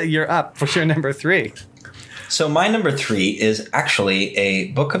Max, you're up for your number 3. So my number 3 is actually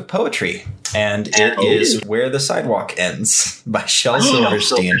a book of poetry, and it is Where the Sidewalk Ends by Shel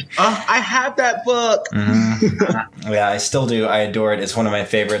Silverstein. I have that book. Mm-hmm. Yeah, I still do. I adore it. It's one of my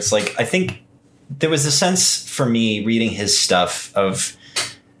favorites. Like, I think there was a sense for me reading his stuff of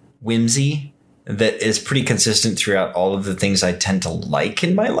whimsy that is pretty consistent throughout all of the things I tend to like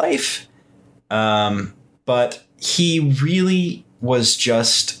in my life. But he really was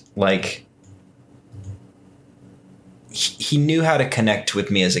just like, he knew how to connect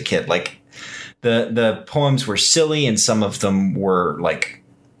with me as a kid. Like the poems were silly and some of them were like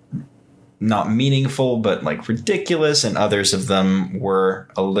not meaningful, but like ridiculous. And others of them were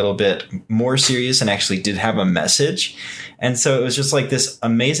a little bit more serious and actually did have a message. And so it was just like this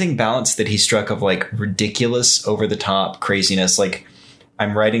amazing balance that he struck of like ridiculous, over the top craziness. Like,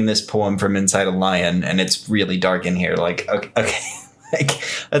 I'm writing this poem from inside a lion and it's really dark in here. Like, okay. Like,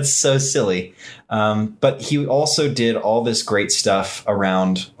 that's so silly. But he also did all this great stuff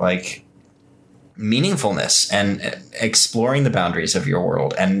around like meaningfulness and exploring the boundaries of your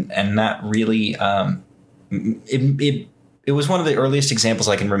world. And that really, it was one of the earliest examples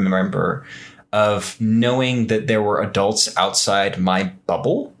I can remember of knowing that there were adults outside my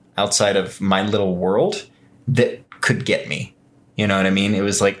bubble, outside of my little world, that could get me. You know what I mean? It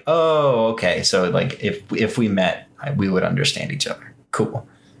was like, oh, okay. So like if we met, we would understand each other. Cool.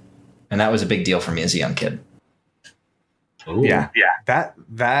 And that was a big deal for me as a young kid. Ooh. Yeah.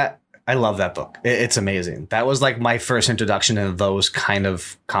 That I love that book. It's amazing. That was like my first introduction into those kind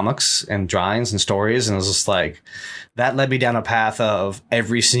of comics and drawings and stories. And it was just like, that led me down a path of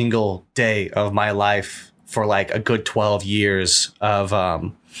every single day of my life for like a good 12 years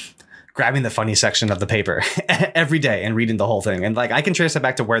of grabbing the funny section of the paper every day and reading the whole thing. And like, I can trace it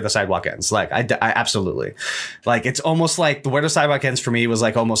back to Where the Sidewalk Ends. Like I absolutely, like, it's almost like the Where the Sidewalk Ends for me was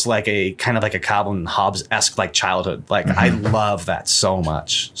like almost like a kind of like a Calvin Hobbes-esque like childhood. Like I love that so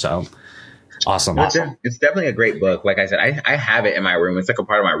much. So awesome. It's definitely a great book. Like I said, I have it in my room. It's like a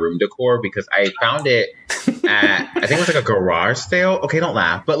part of my room decor because I found it at, I think it was like a garage sale. Okay, don't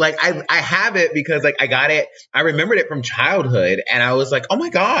laugh. But like I have it because like I got it. I remembered it from childhood and I was like, oh my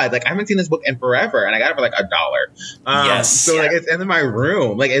God, like I haven't seen this book in forever. And I got it for like $1. Yes. So like it's in my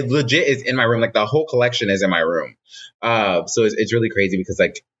room. Like it legit is in my room. Like the whole collection is in my room. So it's really crazy because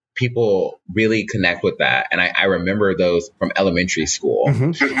like people really connect with that. And I remember those from elementary school.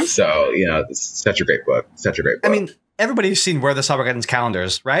 Mm-hmm. So, you know, it's such a great book. Such a great book. I mean, everybody's seen Where the Sidewalk Ends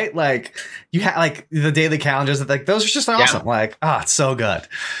calendars, right? Like you have like the daily calendars that like, those are just awesome. Yeah. Like, it's so good.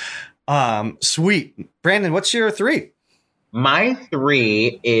 Sweet. Brandon, what's your 3? My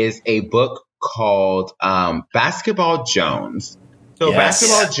 3 is a book called Basketball Jones. So yes.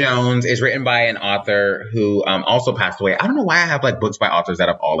 Basketball Jones is written by an author who also passed away. I don't know why I have like books by authors that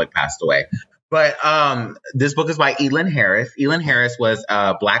have all like passed away. But this book is by Elin Harris. Elin Harris was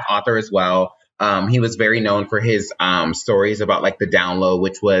a Black author as well. He was very known for his stories about like the down low,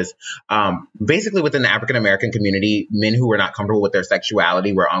 which was basically within the African-American community, men who were not comfortable with their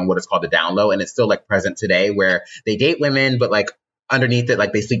sexuality were on what is called the down low. And it's still like present today where they date women, but like underneath it,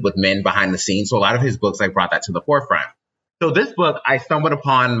 like they sleep with men behind the scenes. So a lot of his books like brought that to the forefront. So this book, I stumbled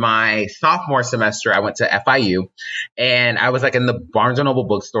upon my sophomore semester. I went to FIU and I was like in the Barnes & Noble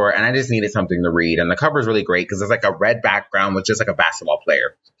bookstore and I just needed something to read. And the cover is really great because it's like a red background with just like a basketball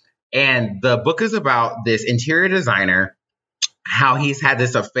player. And the book is about this interior designer, how he's had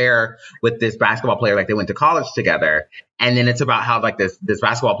this affair with this basketball player, like they went to college together. And then it's about how like this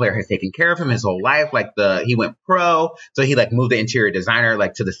basketball player has taken care of him his whole life. Like he went pro. So he like moved the interior designer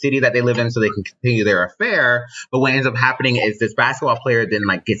like to the city that they live in so they can continue their affair. But what ends up happening is this basketball player then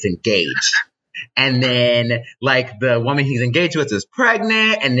like gets engaged. And then like the woman he's engaged with is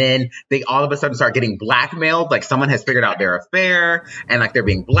pregnant. And then they all of a sudden start getting blackmailed. Like someone has figured out their affair and like they're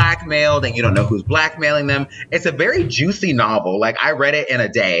being blackmailed and you don't know who's blackmailing them. It's a very juicy novel. Like I read it in a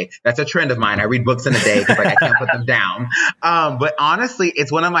day. That's a trend of mine. I read books in a day because like I can't put them down. But honestly,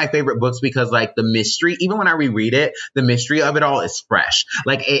 it's one of my favorite books because like the mystery, even when I reread it, the mystery of it all is fresh.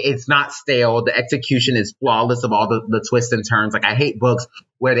 Like it's not stale. The execution is flawless of all the twists and turns. Like I hate books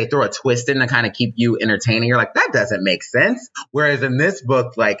where they throw a twist in to kind of keep you entertaining. You're like, that doesn't make sense. Whereas in this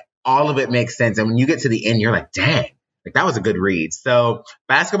book, like all of it makes sense. And when you get to the end, you're like, dang, like that was a good read. So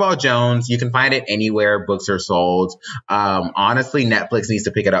Basketball Jones, you can find it anywhere books are sold. Honestly, Netflix needs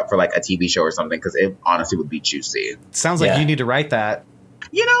to pick it up for like a TV show or something because it honestly would be juicy. Sounds like you need to write that.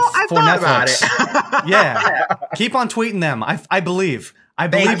 You know, I thought about it. Yeah. Keep on tweeting them. I believe. I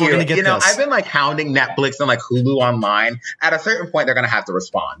believe we're going to get this. I've been like hounding Netflix and like Hulu online. At a certain point, they're going to have to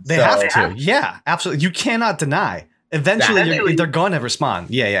respond. They have to. Yeah, absolutely. You cannot deny. Eventually, they're going to respond.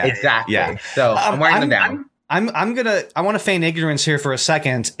 Yeah. Exactly. Yeah. So I'm writing them down. I want to feign ignorance here for a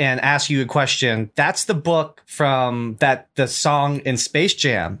second and ask you a question. That's the book from the song in Space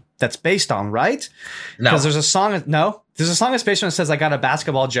Jam that's based on, right? No. Because there's a song in Space Jam that says, I got a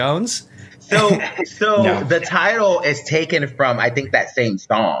Basketball Jones. So no. The title is taken from, I think, that same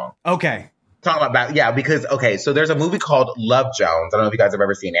song. Okay. Talking about, because, so there's a movie called Love Jones. I don't know if you guys have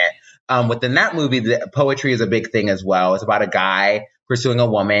ever seen it. within that movie, the poetry is a big thing as well. It's about a guy pursuing a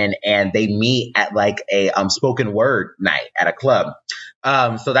woman, and they meet at like a spoken word night at a club.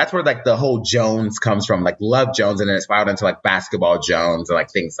 So that's where like the whole Jones comes from, like Love Jones, and then it's filed into like Basketball Jones and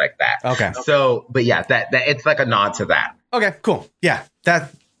like things like that. Okay. So, but yeah, that it's like a nod to that. Okay, cool. Yeah,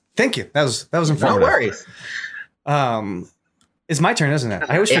 thank you. That was informative. No worries. It's my turn, isn't it?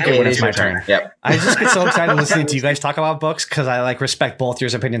 I always forget when it's my turn. Yep. I just get so excited listening to you guys talk about books because I like respect both your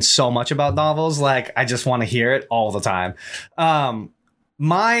opinions so much about novels. Like, I just want to hear it all the time.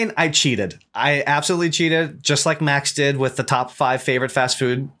 Mine, I cheated. I absolutely cheated, just like Max did with the top 5 favorite fast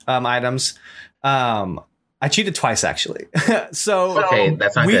food items. I cheated twice, actually. Okay,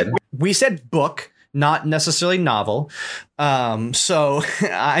 that's not good. We said book, not necessarily novel. So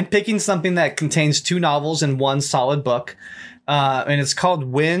I'm picking something that contains 2 novels and 1 solid book. And it's called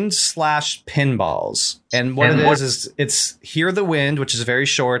Wind/Pinballs. And what it is it's Hear the Wind, which is very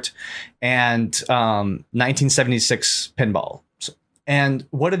short, and 1976 Pinball. And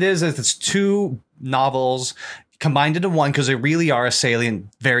what it is it's 2 novels combined into one because they really are a salient,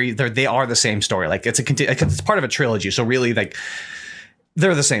 they are the same story. Like it's part of a trilogy. So really, like,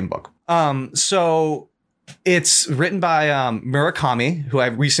 they're the same book. So it's written by Murakami, who I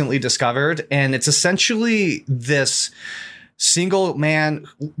recently discovered, and it's essentially this single man,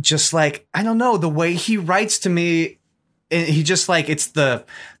 just like, I don't know, the way he writes to me, he just like, it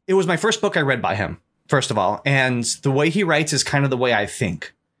was my first book I read by him, first of all, and the way he writes is kind of the way I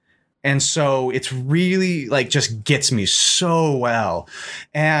think. And so it's really like just gets me so well.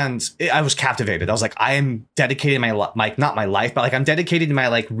 And I was captivated. I was like, I am dedicating not my life, but like I'm dedicating my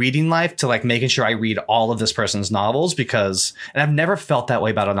like reading life to like making sure I read all of this person's novels and I've never felt that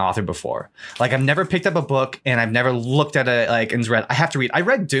way about an author before. Like I've never picked up a book and I've never looked at it like and read. I have to read. I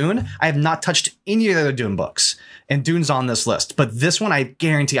read Dune. I have not touched any of the other Dune books. And Dune's on this list. But this one, I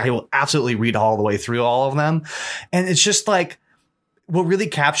guarantee I will absolutely read all the way through all of them. And it's just like, what really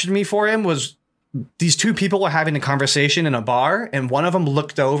captured me for him was these 2 people were having a conversation in a bar, and one of them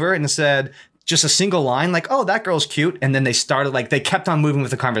looked over and said just a single line like, "Oh, that girl's cute." And then they kept on moving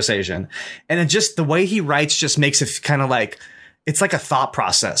with the conversation. And it just, the way he writes just makes it kind of like, it's like a thought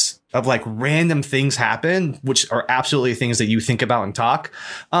process of like random things happen, which are absolutely things that you think about and talk.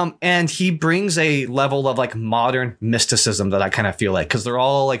 And he brings a level of like modern mysticism that I kind of feel like, because they're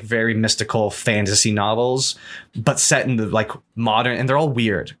all like very mystical fantasy novels, but set in the like modern, and they're all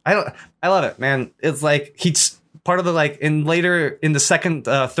weird. I love it, man. It's like he's part of the like later in the second,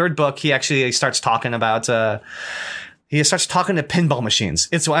 third book, he actually starts talking about he starts talking to pinball machines.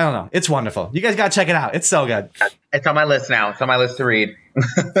 I don't know. It's wonderful. You guys got to check it out. It's so good. It's on my list now. It's on my list to read.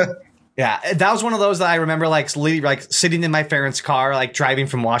 Yeah, that was one of those that I remember like sitting in my parents' car, like driving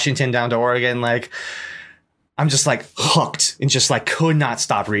from Washington down to Oregon. Like I'm just like hooked and just like could not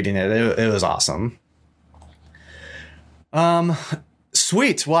stop reading it. It was awesome.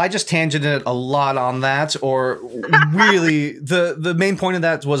 Sweet. Well, I just tangented a lot on that, or really the main point of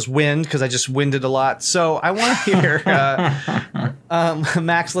that was wind, because I just winded a lot. So I want to hear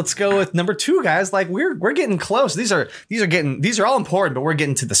Max, let's go with number 2, guys. Like we're getting close. These are all important, but we're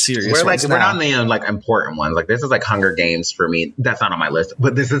getting to the serious ones now. We're not the like important ones. Like this is like Hunger Games for me. That's not on my list,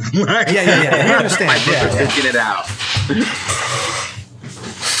 but this is like yeah. We understand. Get it out.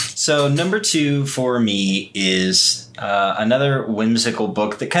 So number 2 for me is another whimsical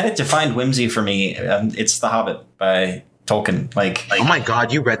book that kind of defined whimsy for me. It's The Hobbit by Tolkien. Like, oh my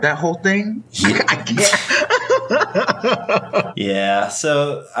God, you read that whole thing? I can't. Yeah.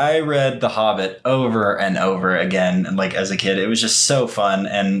 So I read The Hobbit over and over again. Like as a kid, it was just so fun.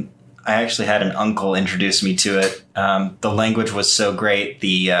 And I actually had an uncle introduce me to it. The language was so great.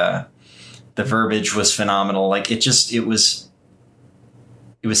 The verbiage was phenomenal. Like it was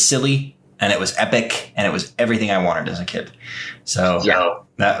silly, and it was epic, and it was everything I wanted as a kid. So yeah.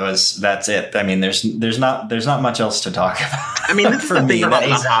 That's it. I mean, there's not much else to talk about. I mean, that's the thing about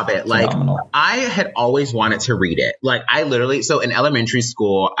The Hobbit. Like, phenomenal. I had always wanted to read it. Like, I literally, so in elementary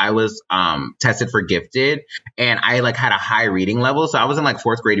school, I was tested for gifted, and I like had a high reading level. So I was in like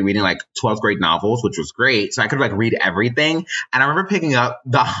 4th grade reading like 12th grade novels, which was great. So I could like read everything. And I remember picking up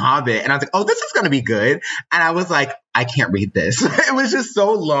The Hobbit, and I was like, oh, this is going to be good. And I was like, I can't read this. It was just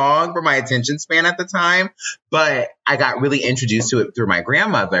so long for my attention span at the time. But I got really introduced to it through my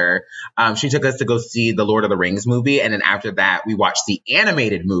grandmother. She took us to go see the Lord of the Rings movie. And then after that, we watched the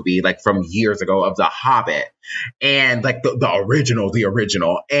animated movie, like from years ago, of The Hobbit. And like the original.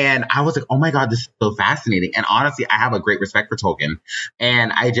 And I was like, oh my God, this is so fascinating. And honestly, I have a great respect for Tolkien.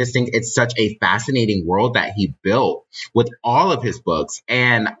 And I just think it's such a fascinating world that he built with all of his books.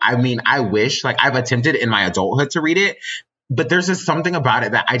 And I mean, I wish, like, I've attempted in my adulthood to read it, but there's just something about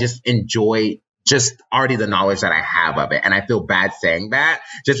it that I just enjoy, just already the knowledge that I have of it. And I feel bad saying that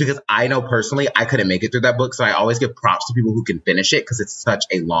just because I know personally I couldn't make it through that book. So I always give props to people who can finish it because it's such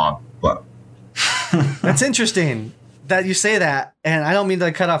a long book. That's interesting that you say that. And I don't mean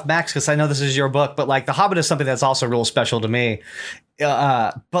to cut off Max because I know this is your book, but like The Hobbit is something that's also real special to me.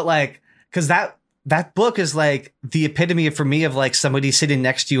 But like, because that book is like the epitome for me of like somebody sitting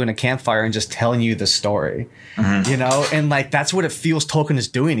next to you in a campfire and just telling you the story, you know? And like, that's what it feels Tolkien is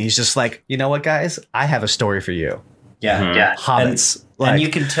doing. He's just like, you know what, guys, I have a story for you. Yeah. Yeah. Hobbits. And you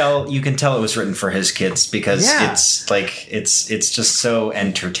can tell it was written for his kids because it's like, it's just so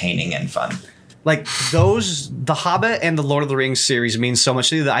entertaining and fun. Like The Hobbit and the Lord of the Rings series means so much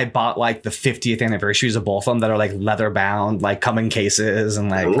to me that I bought like the 50th anniversaries of both of them that are like leather bound, like come in cases and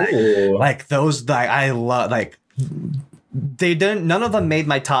like those that I love. Like none of them made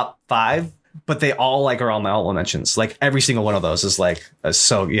my top 5, but they all like are on my honorable mentions. Like every single one of those is like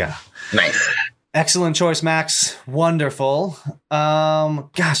so yeah. Nice. Excellent choice, Max. Wonderful.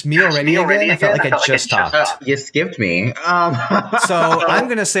 Gosh, me already again? I felt like I just talked. You skipped me. So I'm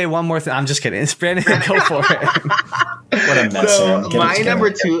going to say one more thing. I'm just kidding. It's Brandon. Go for it. What a mess. So my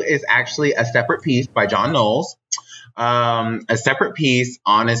number 2 is actually A Separate Peace by John Knowles. A Separate Peace,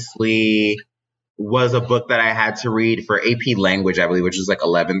 honestly, was a book that I had to read for AP language, I believe, which was like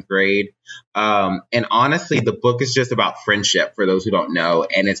 11th grade. And honestly, the book is just about friendship for those who don't know.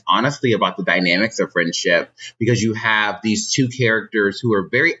 And it's honestly about the dynamics of friendship because you have these two characters who are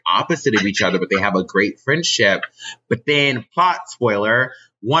very opposite of each other, but they have a great friendship. But then plot spoiler,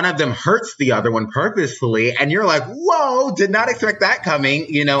 one of them hurts the other one purposefully. And you're like, whoa, did not expect that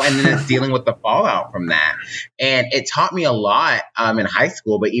coming, you know, and then it's dealing with the fallout from that. And it taught me a lot in high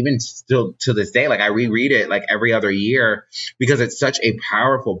school, but even still to this day, like I reread it like every other year because it's such a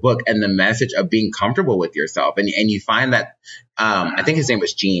powerful book and the message of being comfortable with yourself. And you find that, I think his name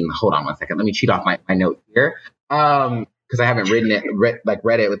was Gene. Hold on one second. Let me cheat off my note here. Because I haven't read it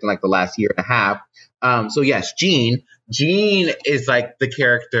within like the last year and a half. So yes, Gene is like the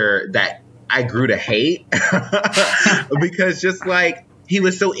character that I grew to hate because just like he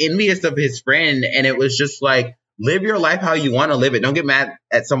was so envious of his friend, and it was just like, live your life how you want to live it. Don't get mad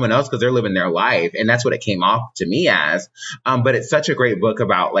at someone else because they're living their life. And that's what it came off to me as. But it's such a great book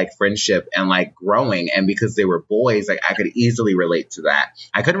about like friendship and like growing. And because they were boys, like I could easily relate to that.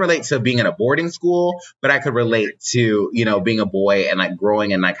 I couldn't relate to being in a boarding school, but I could relate to, you know, being a boy and like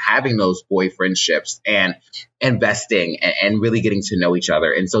growing and like having those boy friendships and investing and really getting to know each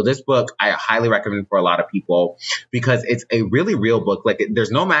other. And so this book, I highly recommend for a lot of people because it's a really real book. Like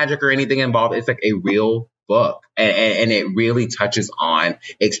there's no magic or anything involved. It's like a real book and it really touches on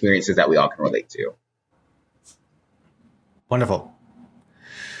experiences that we all can relate to. Wonderful.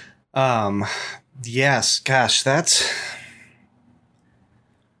 Yes, gosh, there's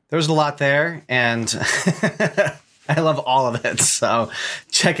a lot there and I love all of it. So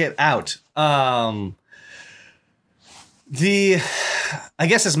check it out. I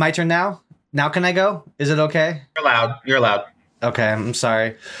guess it's my turn now. Now can I go? Is it okay? You're allowed. Okay, I'm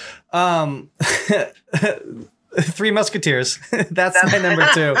sorry. Three Musketeers. That's my number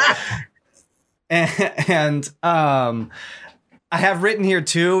 2. And I have written here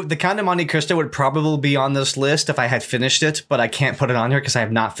too, The Count of Monte Cristo would probably be on this list if I had finished it, but I can't put it on here because I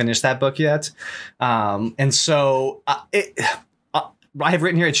have not finished that book yet. And so I have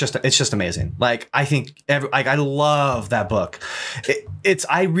written here. It's just amazing. Like I think I love that book.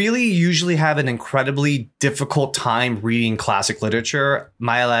 I really usually have an incredibly difficult time reading classic literature.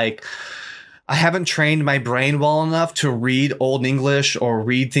 I haven't trained my brain well enough to read Old English or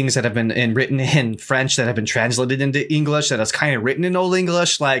read things that have been written in French that have been translated into English that is kind of written in Old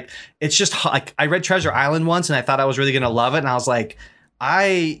English. Like it's just like I read Treasure Island once and I thought I was really going to love it. And I was like,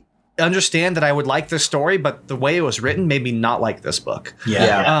 I understand that I would like this story, but the way it was written made me not like this book.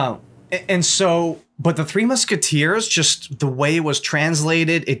 Yeah. And so, but The Three Musketeers, just the way it was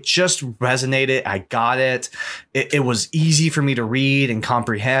translated, it just resonated. I got it. It was easy for me to read and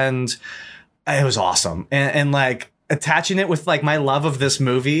comprehend. It was awesome. And like attaching it with like my love of this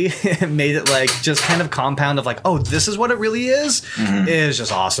movie made it like just kind of compound of like, oh, this is what it really is. Mm-hmm. It is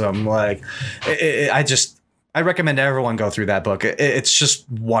just awesome. Like I recommend everyone go through that book. It's just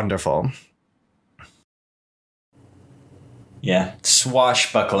wonderful. Yeah,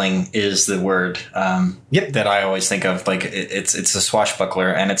 swashbuckling is the word that I always think of. Like it's a swashbuckler,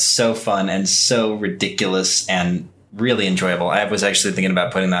 and it's so fun and so ridiculous and really enjoyable. I was actually thinking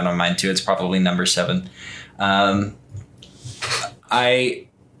about putting that on mine too. It's probably number 7. I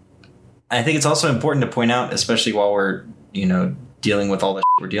think it's also important to point out, especially while we're dealing with all the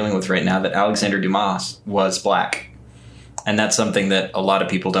we're dealing with right now, that Alexander Dumas was black. And that's something that a lot of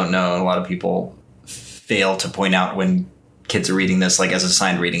people don't know, and a lot of people fail to point out when kids are reading this, like as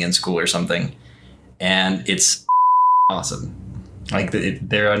assigned reading in school or something. And it's awesome. Like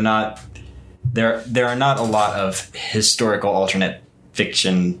there are not a lot of historical alternate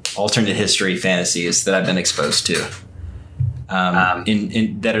history fantasies that I've been exposed to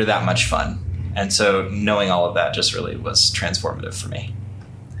in that are that much fun. And so knowing all of that just really was transformative for me.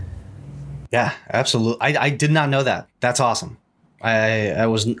 Yeah, absolutely. I did not know that. That's awesome. I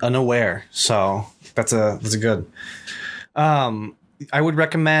was unaware. So that's a good. I would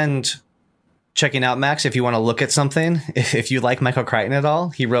recommend checking out Max if you want to look at something. If you like Michael Crichton at all,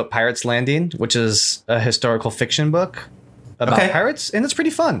 he wrote Pirates Landing, which is a historical fiction book about pirates, and it's pretty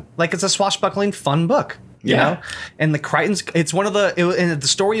fun. Like, it's a swashbuckling, fun book. You know, and the Crichtons, it's one of and the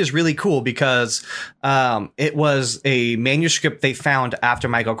story is really cool because it was a manuscript they found after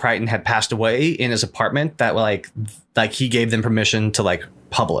Michael Crichton had passed away in his apartment that like he gave them permission to like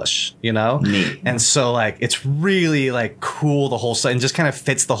publish, you know? Neat. And so like it's really like cool, the whole and just kind of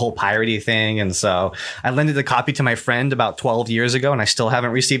fits the whole piratey thing. And so I lended a copy to my friend about 12 years ago and I still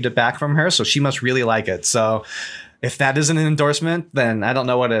haven't received it back from her, so she must really like it. So if that isn't an endorsement, then I don't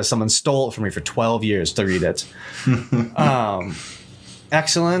know what it is. Someone stole it from me for 12 years to read it.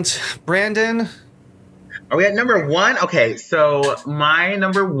 Excellent. Brandon? Are we at number one? Okay, so my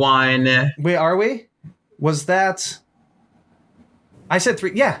number one... Wait, are we? Was that... I said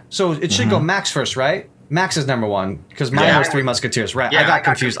 3. Yeah, so it should go Max first, right? Max is number one, because mine was Three Musketeers. Right, I got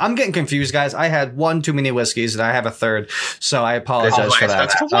confused. I'm getting confused, guys. I had one too many whiskeys, and I have a third, so I apologize for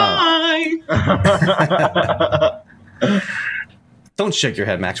that. Don't shake your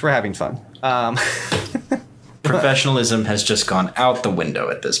head, Max. We're having fun. Professionalism has just gone out the window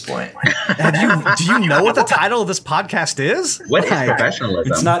at this point. Do you know what the title of this podcast is? What is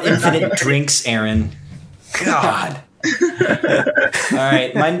professionalism? It's not Infinite Drinks, Aaron. God. All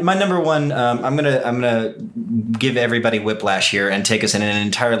right, my number one. I'm gonna give everybody whiplash here and take us in an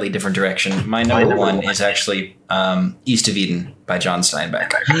entirely different direction. My number one is actually East of Eden by John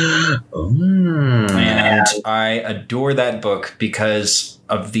Steinbeck, and I adore that book because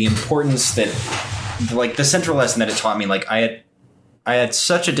of the importance that, like, the central lesson that it taught me. Like, I had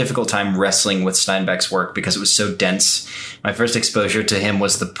such a difficult time wrestling with Steinbeck's work because it was so dense. My first exposure to him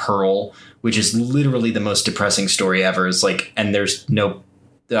was The Pearl, which is literally the most depressing story ever. It's like, and there's no,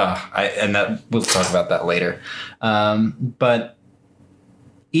 and that we'll talk about that later. But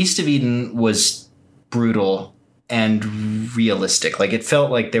East of Eden was brutal and realistic. Like, it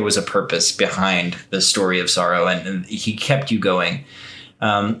felt like there was a purpose behind the story of sorrow, and he kept you going.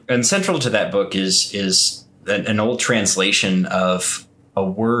 And central to that book is an old translation of a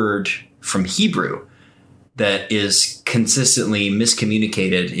word from Hebrew that is consistently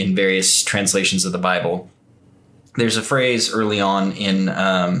miscommunicated in various translations of the Bible. There's a phrase early on in,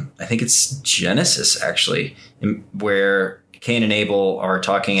 I think it's Genesis, actually, where Cain and Abel are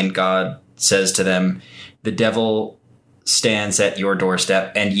talking and God says to them, the devil stands at your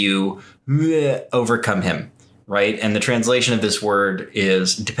doorstep and you overcome him, right? And the translation of this word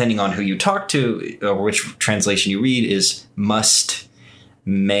is, depending on who you talk to or which translation you read, is must,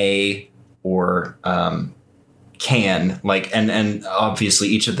 may, or can. Like, and obviously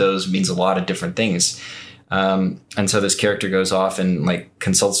each of those means a lot of different things. And so this character goes off and like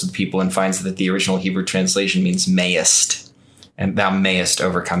consults with people and finds that the original Hebrew translation means mayest, and thou mayest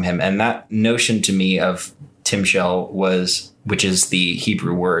overcome him. And that notion to me of Timshel which is the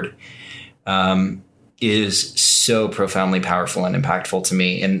Hebrew word, is so profoundly powerful and impactful to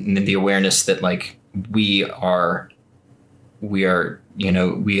me. And the awareness that like we are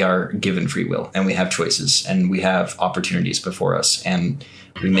given free will and we have choices and we have opportunities before us and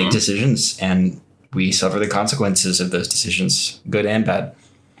we make decisions and we suffer the consequences of those decisions, good and bad.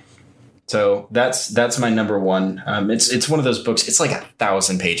 So that's my number one. It's one of those books. It's like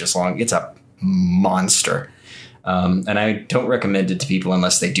 1,000 pages long. It's a monster. And I don't recommend it to people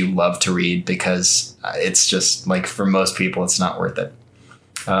unless they do love to read, because it's just like, for most people, it's not worth it.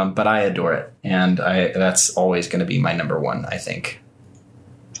 But I adore it. And that's always going to be my number one, I think.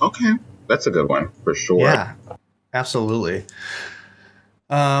 Okay. That's a good one for sure. Yeah, absolutely.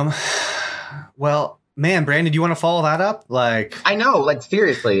 Well, man, Brandon, do you want to follow that up? Like, I know, like,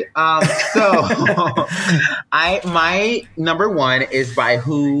 seriously. So my number one is by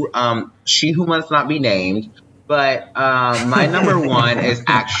She Who Must Not Be Named. But my number one is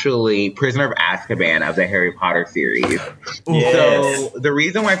actually Prisoner of Azkaban of the Harry Potter series. Yes. So the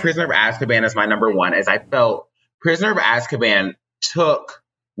reason why Prisoner of Azkaban is my number one is I felt Prisoner of Azkaban took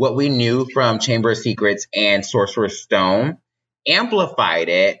what we knew from Chamber of Secrets and Sorcerer's Stone, amplified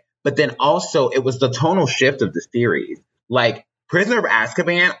it, but then also it was the tonal shift of the series. Like Prisoner of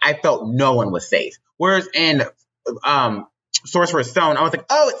Azkaban, I felt no one was safe. Whereas in Sorcerer's Stone, I was like,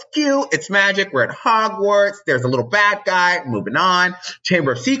 oh, it's cute, it's magic, we're at Hogwarts, there's a little bad guy, moving on.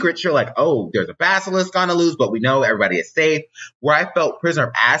 Chamber of Secrets, you're like, oh, there's a basilisk on the loose, but we know everybody is safe. Where I felt Prisoner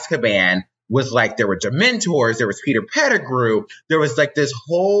of Azkaban was like, there were Dementors, there was Peter Pettigrew, there was like this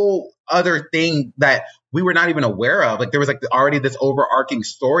whole other thing that we were not even aware of. Like there was like already this overarching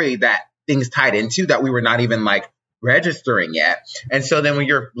story that things tied into that we were not even like registering yet. And so then when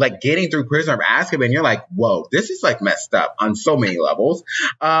you're like getting through Prisoner of Azkaban, you're like, whoa, this is like messed up on so many levels.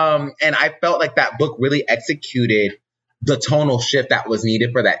 And I felt like that book really executed the tonal shift that was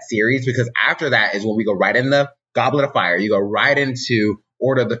needed for that series, because after that is when we go right in the Goblet of Fire, you go right into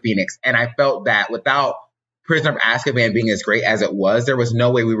Order of the Phoenix. And I felt that without Prisoner of Azkaban being as great as it was, there was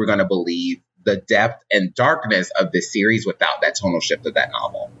no way we were going to believe the depth and darkness of this series without that tonal shift of that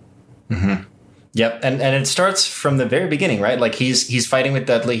novel. Mm-hmm. Yep, and it starts from the very beginning, right? Like he's fighting with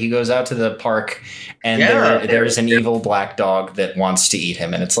Dudley. He goes out to the park, and there's an evil black dog that wants to eat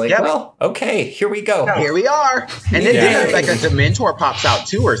him, and it's like, well, okay, here we go. Here we are. And then like a Dementor pops out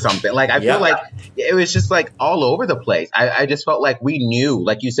too, or something. Like I feel like it was just like all over the place. I just felt like we knew,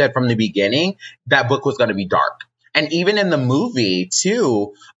 like you said from the beginning, that book was going to be dark. And even in the movie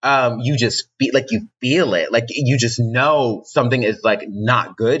too, you just feel it. Like you just know something is like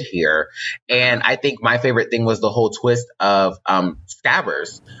not good here. And I think my favorite thing was the whole twist of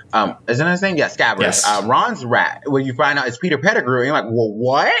Scabbers. Isn't his name? Yeah, Scabbers. Yes. Ron's rat. When you find out it's Peter Pettigrew, and you're like, well,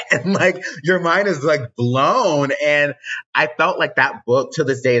 what? And like your mind is like blown. And I felt like that book to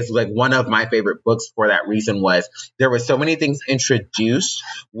this day is like one of my favorite books for that reason. Was there were so many things introduced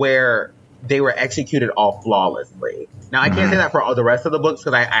where they were executed all flawlessly. Now, I can't say that for all the rest of the books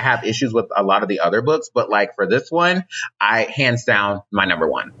because I have issues with a lot of the other books, but like for this one, hands down, my number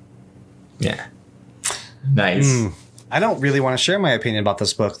one. Yeah. Nice. I don't really want to share my opinion about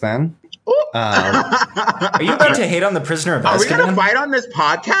this book then. Are you about to hate on The Prisoner of Azkaban? Are we going to fight on this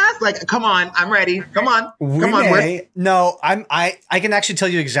podcast? Like, come on, I'm ready. Come on. No, I can actually tell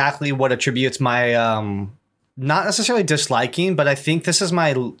you exactly what attributes my not necessarily disliking, but I think this is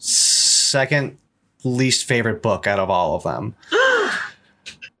my second least favorite book out of all of them.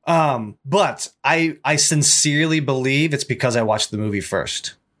 But I sincerely believe it's because I watched the movie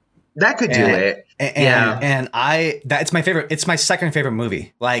first. That could do it. And it's my favorite. It's my second favorite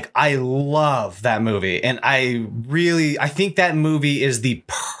movie. Like I love that movie. And I think that movie is the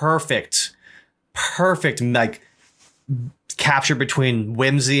perfect like capture between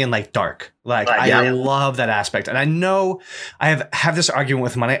whimsy and like dark. Like I love that aspect. And I know I have this argument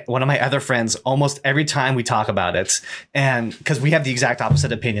with one of my other friends almost every time we talk about it. And because we have the exact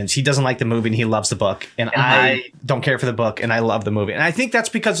opposite opinions. He doesn't like the movie and he loves the book. And I don't care for the book and I love the movie. And I think that's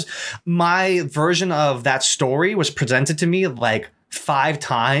because my version of that story was presented to me like 5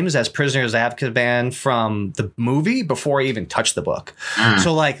 times as Prisoners of Azkaban from the movie before I even touched the book.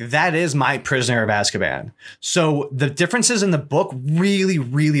 So like that is my Prisoner of Azkaban. So the differences in the book really,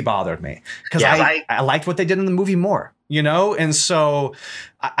 really bothered me because I liked what they did in the movie more, you know? And so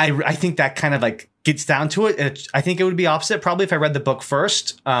I think that kind of like gets down to it. I think it would be opposite probably if I read the book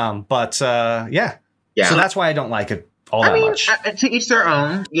first. But So that's why I don't like it all that much. To each their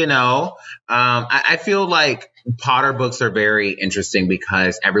own, you know. I feel like Potter books are very interesting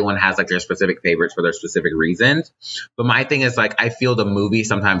because everyone has like their specific favorites for their specific reasons. But my thing is like I feel the movies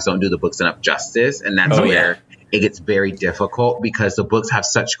sometimes don't do the books enough justice, and that's where it gets very difficult because the books have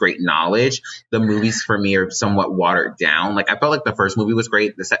such great knowledge. The movies for me are somewhat watered down. Like I felt like the first movie was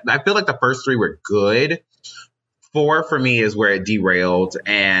great. I feel like the first 3 were good. 4 for me is where it derailed,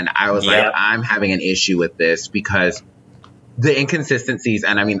 and I was like, I'm having an issue with this because the inconsistencies,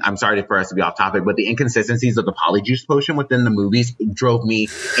 and I mean, I'm sorry for us to be off topic, but the inconsistencies of the Polyjuice potion within the movies drove me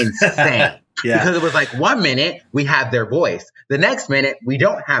insane. Because it was like 1 minute we have their voice, the next minute we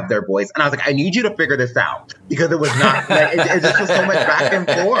don't have their voice, and I was like, I need you to figure this out because it was not like it just was so much back and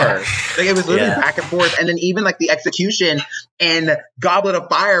forth. Like it was literally back and forth, and then even like the execution and Goblet of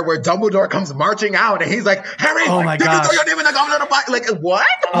Fire where Dumbledore comes marching out and he's like, Harry, oh my god, throw your name in the Goblet of Fire. Like what?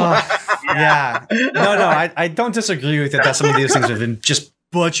 No, I don't disagree with it that some of these things have been just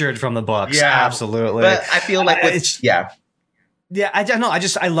butchered from the books. Yeah, absolutely. But I feel like Yeah, I don't know.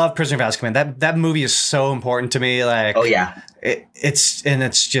 I love Prisoner of Azkaban. That movie is so important to me. Like, it's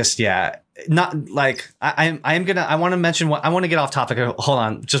just not like I want to mention I want to get off topic. Hold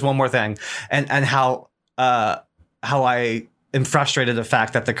on, just one more thing, and how I am frustrated at the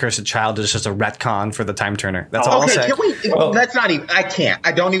fact that the Cursed Child is just a retcon for the Time Turner. That's all I'll say. Can we? Let's not even. I can't.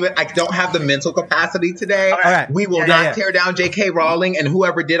 I don't have the mental capacity today. All right. We will not tear down J.K. Rowling and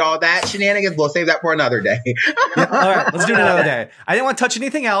whoever did all that shenanigans. We'll save that for another day. All right, let's do it another day. I didn't want to touch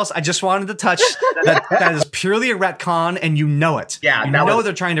anything else. I just wanted to touch that is purely a retcon, and you know it. Yeah, you know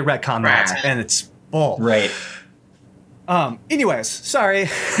they're trying to retcon that, and it's bull. Right. Anyways, sorry.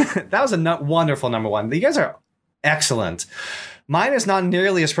 That was a wonderful number one. You guys are excellent. Mine is not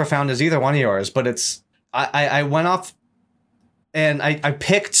nearly as profound as either one of yours, but it's I went off and I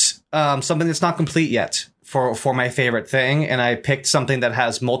picked something that's not complete yet for my favorite thing, and I picked something that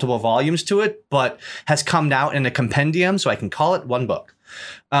has multiple volumes to it, but has come out in a compendium, so I can call it one book.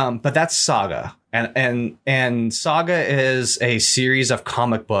 But that's Saga. And Saga is a series of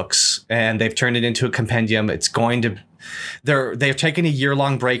comic books, and they've turned it into a compendium. It's going to they're taking a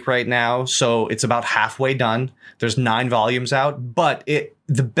year-long break right now, so it's about halfway done. There's 9 volumes out, but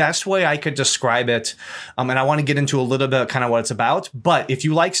the best way I could describe it, and I want to get into a little bit kind of what it's about, but if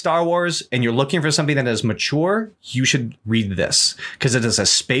you like Star Wars and you're looking for something that is mature, you should read this, because it is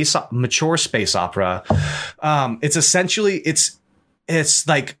a mature space opera. It's essentially it's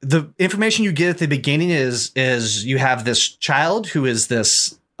like the information you get at the beginning is you have this child who is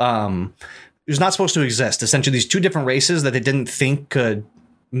this who's not supposed to exist. Essentially, these 2 different races that they didn't think could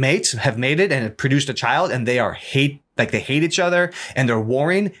mate have mated and it produced a child, and they hate each other and they're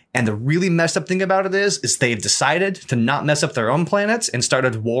warring. And the really messed up thing about it is they've decided to not mess up their own planets and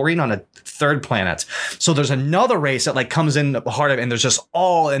started warring on a 3rd planet. So there's another race that comes in the heart of it, and there's just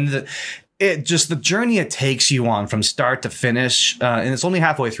the journey it takes you on from start to finish, and it's only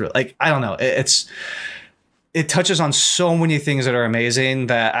halfway through. I don't know. It touches on so many things that are amazing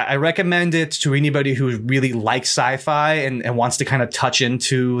that I recommend it to anybody who really likes sci-fi and wants to kind of touch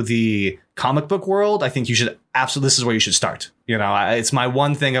into the comic book world. I think you should this is where you should start. It's my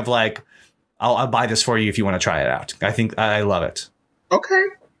one thing of I'll buy this for you if you want to try it out. I think I love it. Okay.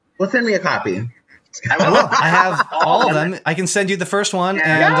 Well, send me a copy. I have all of them. I can send you the first one,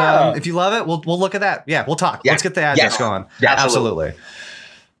 and if you love it, we'll look at that. Yeah, we'll talk. Yeah. Let's get the address going. Yeah, absolutely.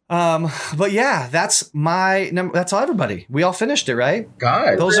 But yeah, that's my number. That's all, everybody. We all finished it, right?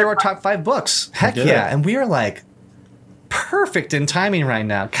 God, those are our top 5 books. Heck yeah. And we are perfect in timing right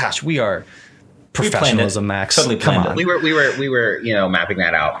now. Gosh, we are professionalism, Max. Totally Come on. We were mapping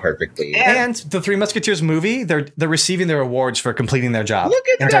that out perfectly. And the Three Musketeers movie, they're receiving their awards for completing their job. Look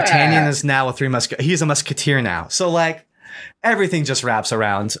at and that. D'Artagnan is now a he's a musketeer now. So everything just wraps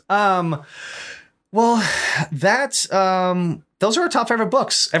around. Well, that's those are our top favorite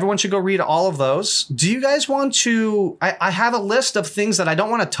books. Everyone should go read all of those. Do you guys want to? I have a list of things that I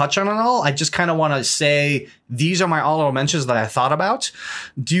don't want to touch on at all. I just kind of want to say these are my honorable mentions that I thought about.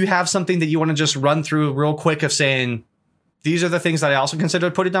 Do you have something that you want to just run through real quick of saying these are the things that I also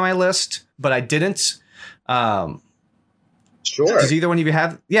considered putting on my list, but I didn't? Sure. Does either one of you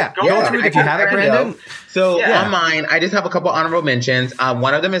have? Yeah. Go through it if you have it, Brandon. So on mine, I just have a couple honorable mentions.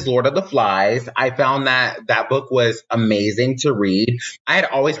 One of them is Lord of the Flies. I found that book was amazing to read. I had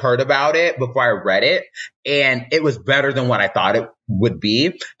always heard about it before I read it, and it was better than what I thought it would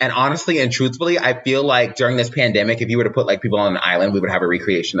be. And honestly and truthfully, I feel like during this pandemic, if you were to put people on an island, we would have a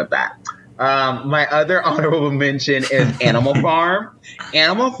recreation of that. My other honorable mention is Animal Farm.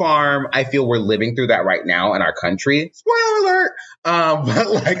 Animal Farm, I feel we're living through that right now in our country. Spoiler alert.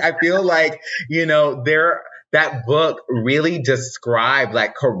 But I feel that book really described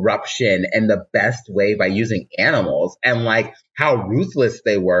corruption in the best way by using animals and how ruthless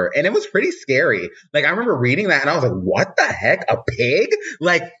they were. And it was pretty scary. I remember reading that and I was like, what the heck? A pig?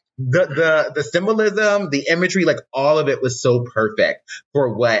 The symbolism, the imagery, all of it was so perfect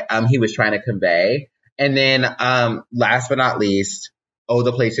for what he was trying to convey. And then last but not least, Oh,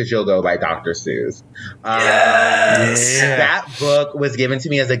 the Places You'll Go by Dr. Seuss. That book was given to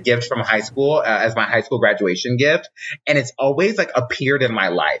me as a gift from high school, as my high school graduation gift. And it's always appeared in my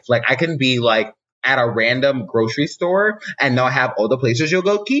life. I can be at a random grocery store and they'll have All the Places You'll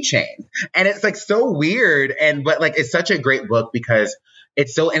Go keychains. And it's so weird. But it's such a great book because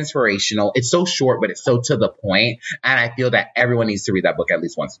it's so inspirational. It's so short, but it's so to the point. And I feel that everyone needs to read that book at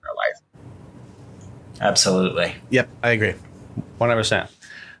least once in their life. Absolutely. Yep, I agree. 100%.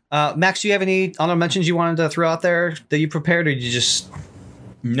 Max, do you have any honorable mentions you wanted to throw out there that you prepared, or did you just?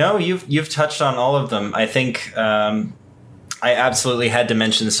 No, you've touched on all of them. I think I absolutely had to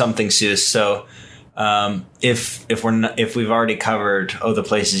mention Something Seuss. So if we've already covered Oh, the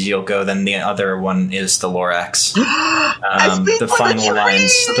Places You'll Go, then the other one is the Lorax. The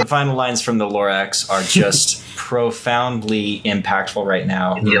final lines from the Lorax are just profoundly impactful right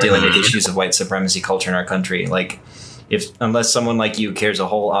now, dealing with issues of white supremacy culture in our country. unless someone like you cares a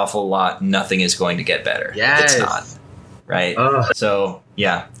whole awful lot, nothing is going to get better. Yes. It's not. Right. So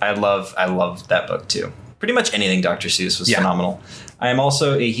yeah, I love that book too. Pretty much anything Dr. Seuss was phenomenal. I am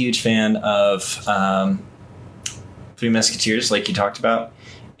also a huge fan of Three Musketeers, like you talked about.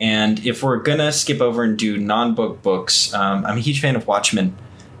 And if we're gonna skip over and do non-book books, I'm a huge fan of Watchmen.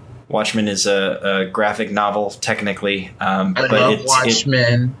 Watchmen is a graphic novel, technically. I love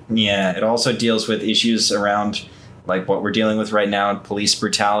Watchmen. It also deals with issues around like what we're dealing with right now, police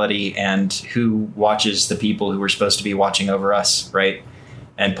brutality, and who watches the people who are supposed to be watching over us, right?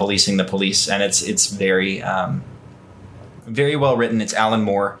 And policing the police. And it's very, very well written. It's Alan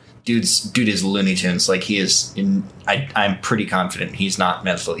Moore. Dude is Looney Tunes. Like he is I'm pretty confident he's not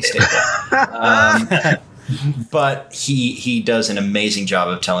mentally stable. But he does an amazing job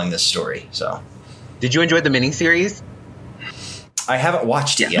of telling this story. So, did you enjoy the miniseries? I haven't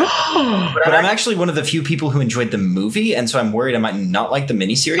watched it yet, but I'm actually one of the few people who enjoyed the movie, and so I'm worried I might not like the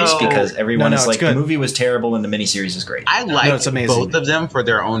miniseries because everyone is like, the movie was terrible and the miniseries is great. I like both of them for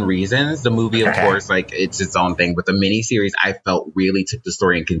their own reasons. The movie, of course, like it's its own thing, but the miniseries I felt really took the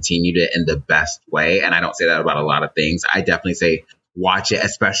story and continued it in the best way. And I don't say that about a lot of things. I definitely say watch it,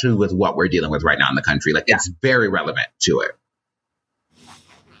 especially with what we're dealing with right now in the country. Like it's very relevant to it.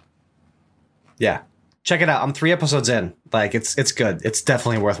 Yeah. Check it out. I'm 3 episodes in. Like it's good. It's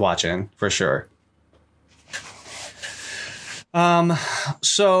definitely worth watching for sure.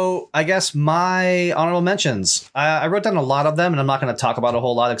 So I guess my honorable mentions. I wrote down a lot of them, and I'm not going to talk about a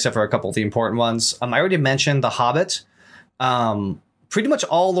whole lot except for a couple of the important ones. I already mentioned The Hobbit. Pretty much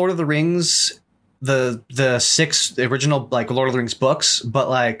all Lord of the Rings, the 6 original like Lord of the Rings books, but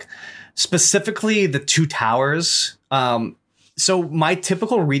like specifically the Two Towers. So my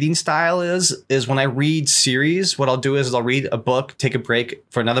typical reading style is when I read series, what I'll do is I'll read a book, take a break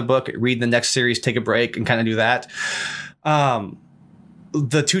for another book, read the next series, take a break, and kind of do that.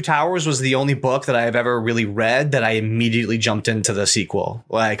 The Two Towers was the only book that I have ever really read that I immediately jumped into the sequel.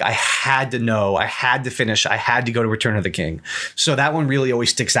 Like I had to know, I had to finish, I had to go to Return of the King. So that one really always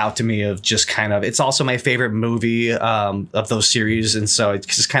sticks out to me of just kind of, it's also my favorite movie of those series. And so it's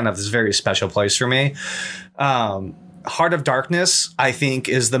just kind of this very special place for me. Heart of Darkness, I think,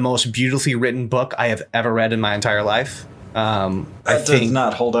 is the most beautifully written book I have ever read in my entire life. That does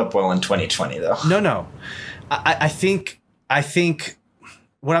not hold up well in 2020, though. No. I think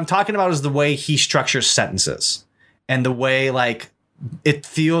what I'm talking about is the way he structures sentences and the way like it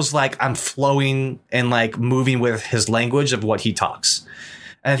feels like I'm flowing and like moving with his language of what he talks.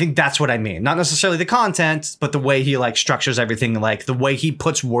 And I think that's what I mean. Not necessarily the content, but the way he like structures everything, like the way he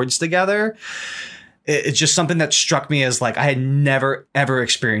puts words together. It's just something that struck me as like I had never, ever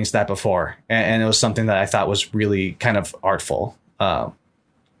experienced that before. And it was something that I thought was really kind of artful.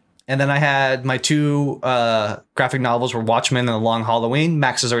 And then I had my 2 graphic novels were Watchmen and The Long Halloween.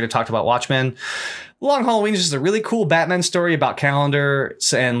 Max has already talked about Watchmen. Long Halloween is just a really cool Batman story about Calendar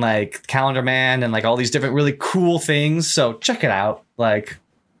and like Calendar Man and like all these different really cool things. So check it out. Like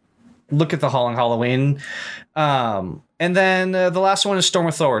look at The Long Halloween. And then the last one is Storm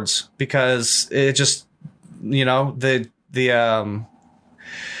of Thorns because it just, the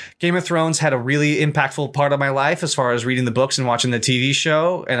Game of Thrones had a really impactful part of my life as far as reading the books and watching the TV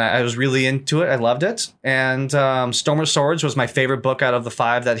show. And I was really into it. I loved it. And Storm of Swords was my favorite book out of the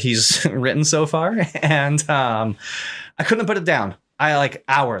 5 that he's written so far. And I couldn't put it down. I like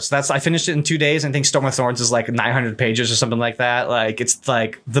hours. I finished it in 2 days. I think Storm of Thorns is like 900 pages or something like that. Like it's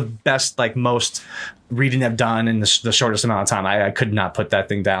like the best, like most reading I've done in the shortest amount of time. I could not put that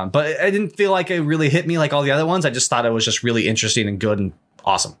thing down, but I didn't feel like it really hit me like all the other ones. I just thought it was just really interesting and good and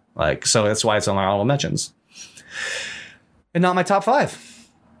awesome. Like, so that's why it's on my honorable mentions and not my top 5.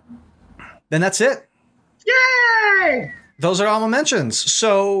 Then that's it. Yay! Those are honorable mentions.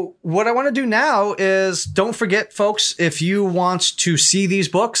 So what I want to do now is don't forget, folks, if you want to see these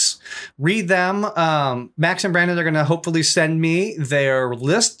books, read them. Max and Brandon are going to hopefully send me their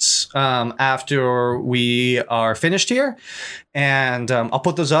lists after we are finished here. And I'll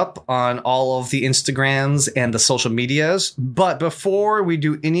put those up on all of the Instagrams and the social medias. But before we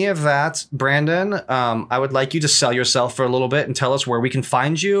do any of that, Brandon, I would like you to sell yourself for a little bit and tell us where we can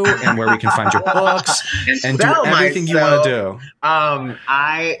find you and where we can find your books and do everything you want to do.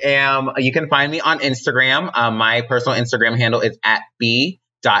 You can find me on Instagram. My personal Instagram handle is at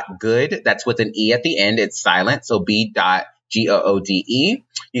b.good. That's with an E at the end. It's silent. So b.goode.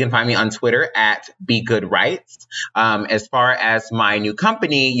 You can find me on Twitter at BeGoodWrites. As far as my new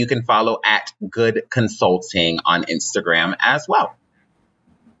company, you can follow at Good Consulting on Instagram as well.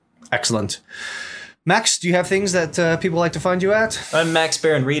 Excellent. Max, do you have things that people like to find you at? I'm Max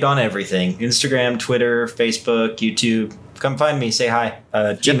Baron. Read on everything: Instagram, Twitter, Facebook, YouTube. Come find me. Say hi.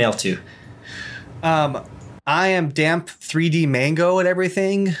 Gmail too. I am Damp 3D Mango at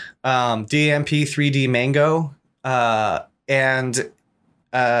everything. DMP 3D Mango. And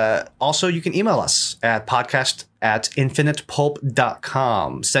also you can email us at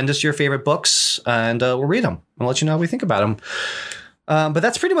podcast@infinitepulp.com. Send us your favorite books and we'll read them and let you know what we think about them. But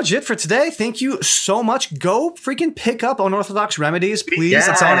that's pretty much it for today. Thank you so much. Go freaking pick up Unorthodox Remedies, please. Yes.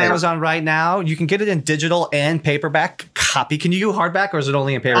 It's on Amazon right now. You can get it in digital and paperback copy. Can you do hardback or is it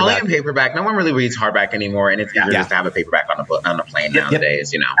only in paperback? Only in paperback. No one really reads hardback anymore, and it's easier just to have a paperback on a plane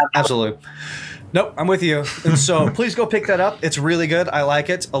nowadays. Absolutely. Nope, I'm with you. And so please go pick that up. It's really good. I like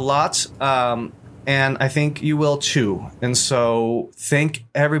it a lot. And I think you will too. And so thank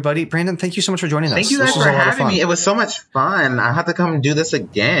everybody. Brandon, thank you so much for joining us. Thank you guys for having me. It was so much fun. I have to come do this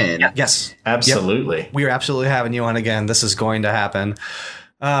again. Yes. Absolutely. Yep. We are absolutely having you on again. This is going to happen.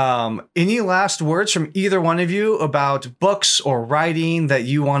 Any last words from either one of you about books or writing that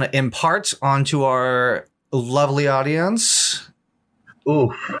you want to impart onto our lovely audience?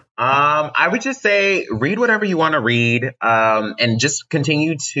 Ooh. I would just say read whatever you want to read, and just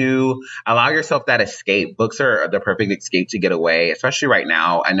continue to allow yourself that escape. Books are the perfect escape to get away, especially right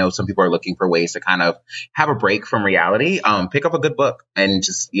now. I know some people are looking for ways to kind of have a break from reality. Pick up a good book and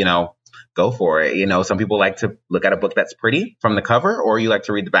just, go for it. Some people like to look at a book that's pretty from the cover, or you like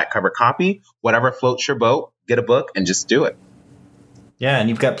to read the back cover copy. Whatever floats your boat, get a book and just do it. Yeah, and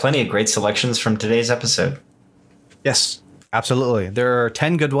you've got plenty of great selections from today's episode. Yes. Absolutely. There are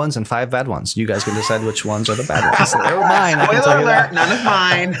 10 good ones and 5 bad ones. You guys can decide which ones are the bad ones. They're mine. I can tell you that. None of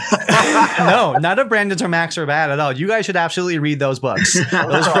mine. No, none of Brandon's or Max are bad at all. You guys should absolutely read those books.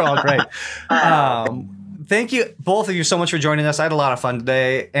 Those are all great. Thank you, both of you, so much for joining us. I had a lot of fun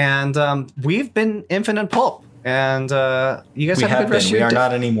today. And we've been Infinite Pulp. And you guys have a good rest of your day. We are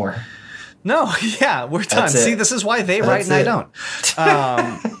not anymore. No, yeah, we're done. See, this is why they write and I don't.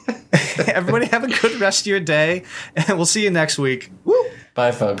 Everybody have a good rest of your day, and we'll see you next week. Woo!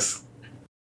 Bye, folks.